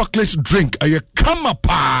 Niche chocolate drink aya kama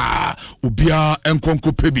pa. Ubia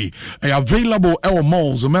enkonko pebi. Aya available our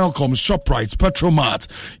malls, Malcolm, ShopRite, Petromart.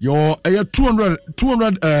 Your aya 200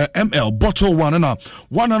 ml bottle one and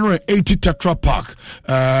 180 tetra pack.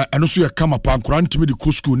 And also ya kama pa. Kuranti me di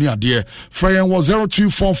kusku ni adie. Frayan was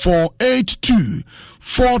 024482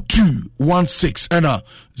 4216 and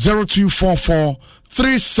 0244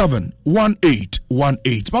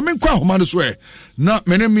 371818. But me kwa homa no so e na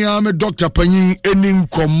menemia me Dr. Panyin enin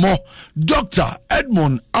komo Dr.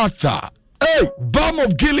 Edmond Arthur. Hey, Balm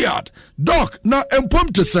of Gilead. Doc, na empom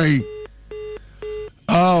to say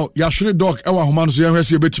yashire doc ewa homa no so yehwe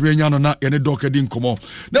se betimi anya no na yene doc edi nkomo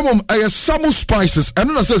demom Samu Spices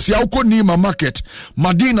eno na say ya uko Nima Market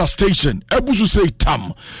Madina Station ebusu say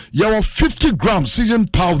tam yawo 50 grams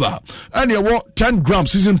seasoned powder and yawo 10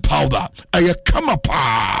 grams seasoned powder kama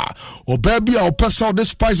pa o baby a opesa the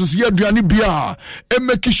spices ye aduane bia e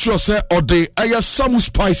make sure say ode Samu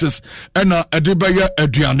Spices ena ede be ye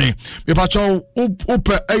aduane me pa cho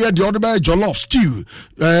upe de ode be jollof stew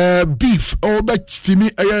beef or be steam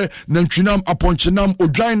nantwinam aponchinam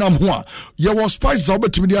odwainam ho a yewo spices a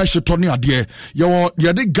obetimi de ahye tone ade yewo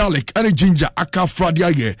de garlic and ginger aka frade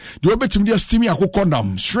aye de obetimi de steam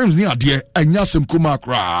akokonam shrimps ni ade anya semkuma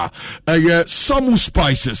kra Samu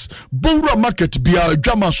Spices Bowra Market bia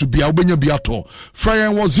dwama so bia obenya bia to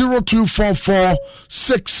fryan was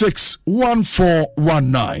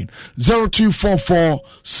 0244661419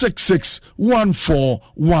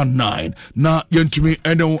 0244661419 na yentumi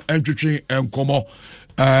eno entwetwe enkomo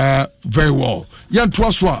very well.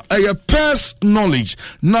 Yantwaswa, Pairs Knowledge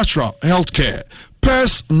Natural Healthcare.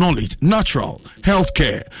 Pairs Knowledge Natural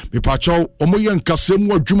Healthcare. Me pacho omoyen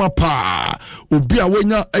kasemu adwuma pa. Obi a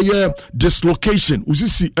wenya dislocation.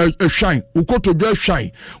 Usisi shine. Ukoto dwa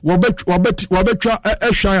shine. Wabetwa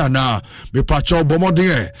shine na. Me pacho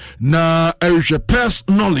bomode na Pairs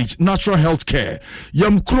Knowledge Natural Healthcare.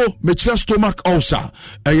 Yamkro me stomach ulcer.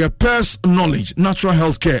 Pairs Knowledge Natural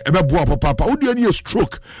Healthcare. Ebe boa papa. Odi any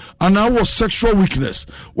stroke and our sexual weakness.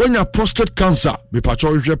 When your prostate cancer. Me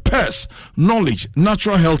pacho Pairs Knowledge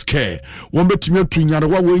Natural Healthcare. One betimi to nyare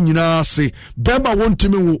wa we nyina se beba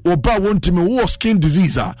wontimi wo oba wontimi wo skin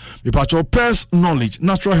disease me pacho Pairs Knowledge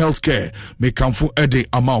Natural Healthcare me kamfo ede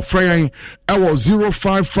amount fryan ewo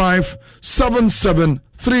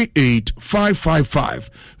 055773855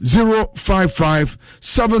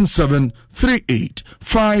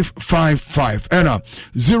 055773855 and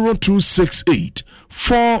 0268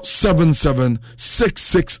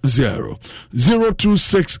 477-660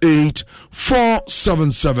 0268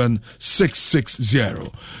 477-660.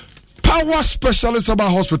 Power Specialist Aba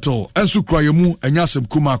Hospital ensu krayemu enyasem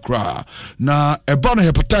kuma kra na eba no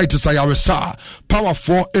hepatitis ayaresa power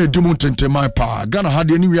 4 edimu tenteman pa Ghana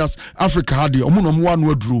hade anywhere Africa hade omunom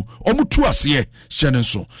wanu aduru omutu ase hye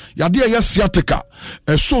nso yade ya sciatica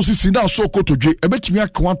so sisi na so kotodwe ebetimi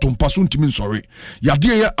akwanto mpaso ntimi nsori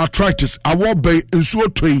yade ya arthritis awo bay ensu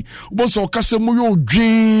otoi ubonso okasemu yo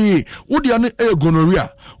dwe wodi ane gonorrhea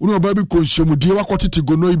uni obabi konhyemudie wakotete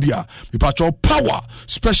gono bia mepacho Power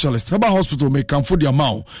Specialist Aba Hospital may come for the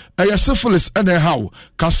amount syphilis and a how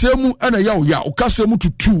kasemu and a yaw ya ukasemu to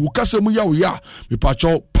 2 ukasemu yaw ya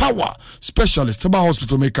mepacho Power Specialist Aba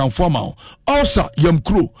Hospital may come for amount also yam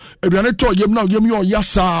crew ebianeto yam now yam yo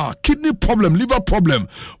yasa kidney problem liver problem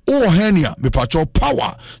or hernia mepacho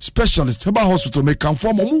Power Specialist Aba Hospital may come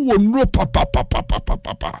for mu no papa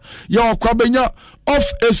ya kwabenya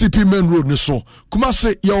off ACP Main Road ne so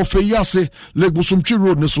Kumase ya ofeyase Lake Busumchi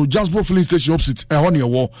Road ne so Jasper Filling Station opposite ehone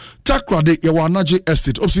wo Takrade ya Anaje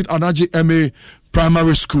Estate opposite Anaje MA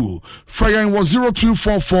Primary School. Fryan was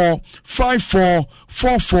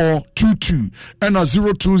 0244544422 and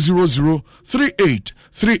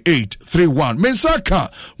 0200383831.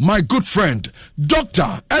 Mensaka, my good friend,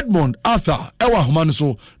 Dr. Edmond Arthur Ewa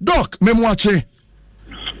Humaniso. Doc, memwache.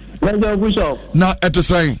 Na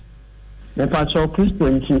etesai. Me pacho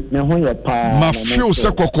Christian me hoye pa. Ma feel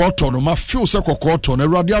se kokoto no, ma feel se kokoto no.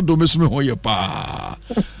 Radia do me hoye pa.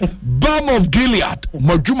 Balm of Gilead,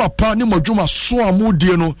 majuma pa ni majuma so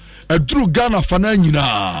amudie no. Edru Ghana fana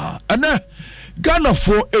nyina. Ene Ghana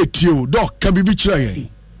for 8 doc can be chire.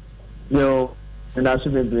 Yo, and that's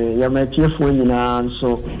be ya me tiefo nyina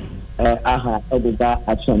so aha edida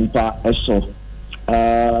asempa eso.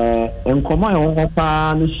 Enkomo e ho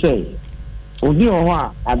pa ni say obi oho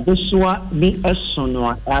a adesua bi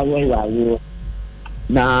esono aye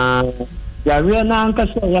na yare na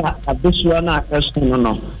nkasa ya adesua na esono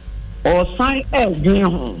no o san edwin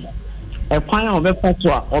ho ekwan a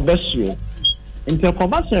obepato a obesue nti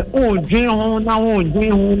koba se o dwin ho na o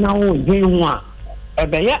dwin ho a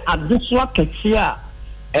ebeye adesua kete a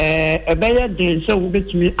ebeye den se wo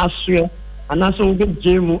betimi asue anase wo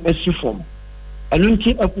bejemu asifom enu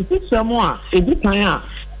nti aputisemo a edikan a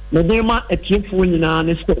medema etiefo nyina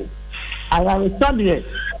ne so ayare sabie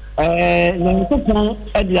na nkopon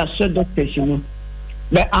e dia hye doctors mu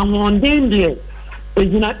be amondin de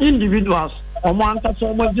ejina individuals omo ankasa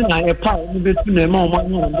omo gina e pa omo betu na ma omo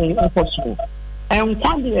amondin akoso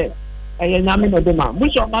enkwa de ɛyɛ nyame na de ma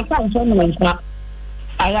buso maka nso nsa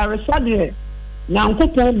ayaresa de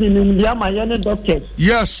nyankopɔn bi nimdi ama yɛ ne doctors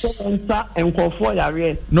yes nsa nkɔfoɔ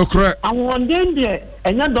yare no correct ahoɔden deɛ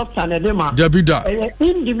ɛnyɛ doctor na de ma dabida ɛyɛ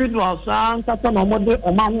individual saa nkasa na ɔmo de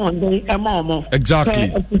ɔmo ahoɔden ɛma ɔmo exactly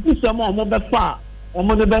ɛsisi sɛm a ɔmo bɛfa a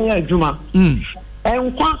ɔmo de bɛyɛ adwuma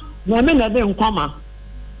ɛnkwa nyame na de nkwa ma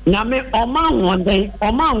nyame ɔma ahoɔden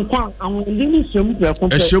ɔma nkwa ahoɔden ne hyɛm prɛko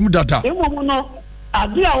pɛ ɛhyɛm dada mmom no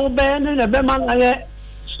ade a wobɛyɛ ne na bɛma na yɛ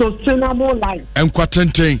sustainable life nkwa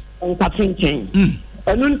tenten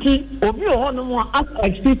ɛno nti obi wɔ hɔnom a as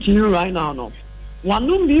I speak to you right now no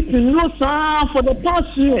wanom bi pinno saa for the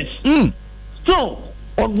past years so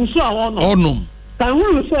ɔgu so a wɔnom kan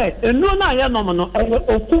huru sɛ nnuro no a yɛnom no ɛyɛ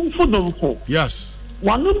okumfo domfo yes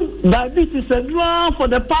wanom diabetes adura for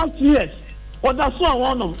the past years ɔda so a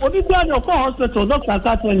wɔnom obi kura de ɔkɔ hospital doctor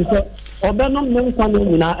ka kyerɛ ne sɛ ɔbɛnom ne nkwa no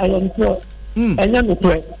nyinaa ɛyɛ ntorɔ ɛnyɛ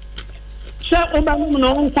nokorɛ sɛ wobɛnom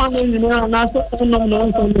no nkwa no nyinaa anaasɛ wonom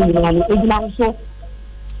no nkwa no nyinaa no ɛgyina so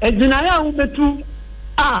agyinaeɛ a wobɛtu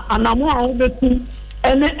a anamo a wobɛtu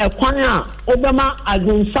ɛne ɛkwan a wobɛma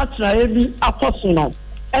adwensakyerɛeɛ bi akɔ so no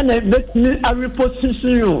ɛna bɛtumi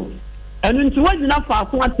areposition o ɛno nti woagyina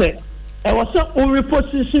faako atɛ ɛwɔ sɛ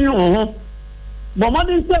woreposition wo ho bɔ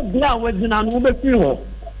mmɔden sɛ bea a woagyina no wobɛfiri hɔ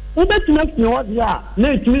wobɛtumi afiri hɔ deɛ a na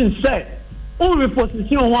ɛtumi nsɛ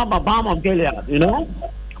woreposition wo ho aba Balm of Gilead you know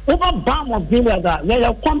over Balm of Gilead a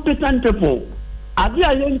yɛyɛ competent people ade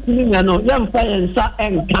a yɛntumi nyɛ no yɛmfa yɛn nsa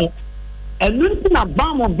ɛnka ɛno nti na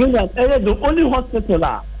Balm of Gilead ɛyɛ the only hospital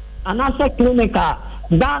a anaasɛ clinic a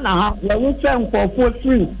Ghana ha yɛwo sɛ nkɔɔfoɔ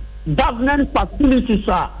free government facilities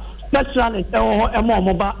a specialist ɛwɔ hɔ ɛma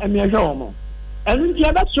ɔmo ba ɛmɛhwɛ ɔmo ɛno nti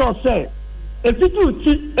yɛbɛkyerɛw sɛ efitu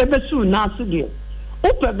ti ebesiw n'ase deɛ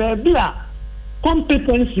wopɛ baabi a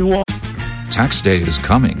competency wɔ. Tax day is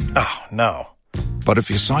coming. Oh, no. But if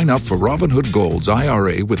you sign up for Robinhood Gold's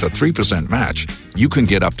IRA with a 3% match, you can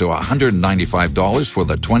get up to $195 for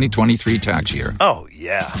the 2023 tax year. Oh,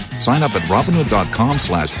 yeah. Sign up at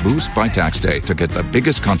Robinhood.com/boost by tax day to get the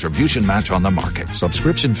biggest contribution match on the market.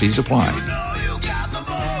 Subscription fees apply.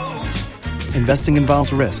 Investing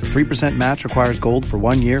involves risk. 3% match requires gold for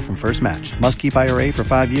 1 year from first match. Must keep IRA for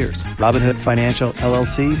 5 years. Robinhood Financial,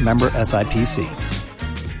 LLC, member SIPC.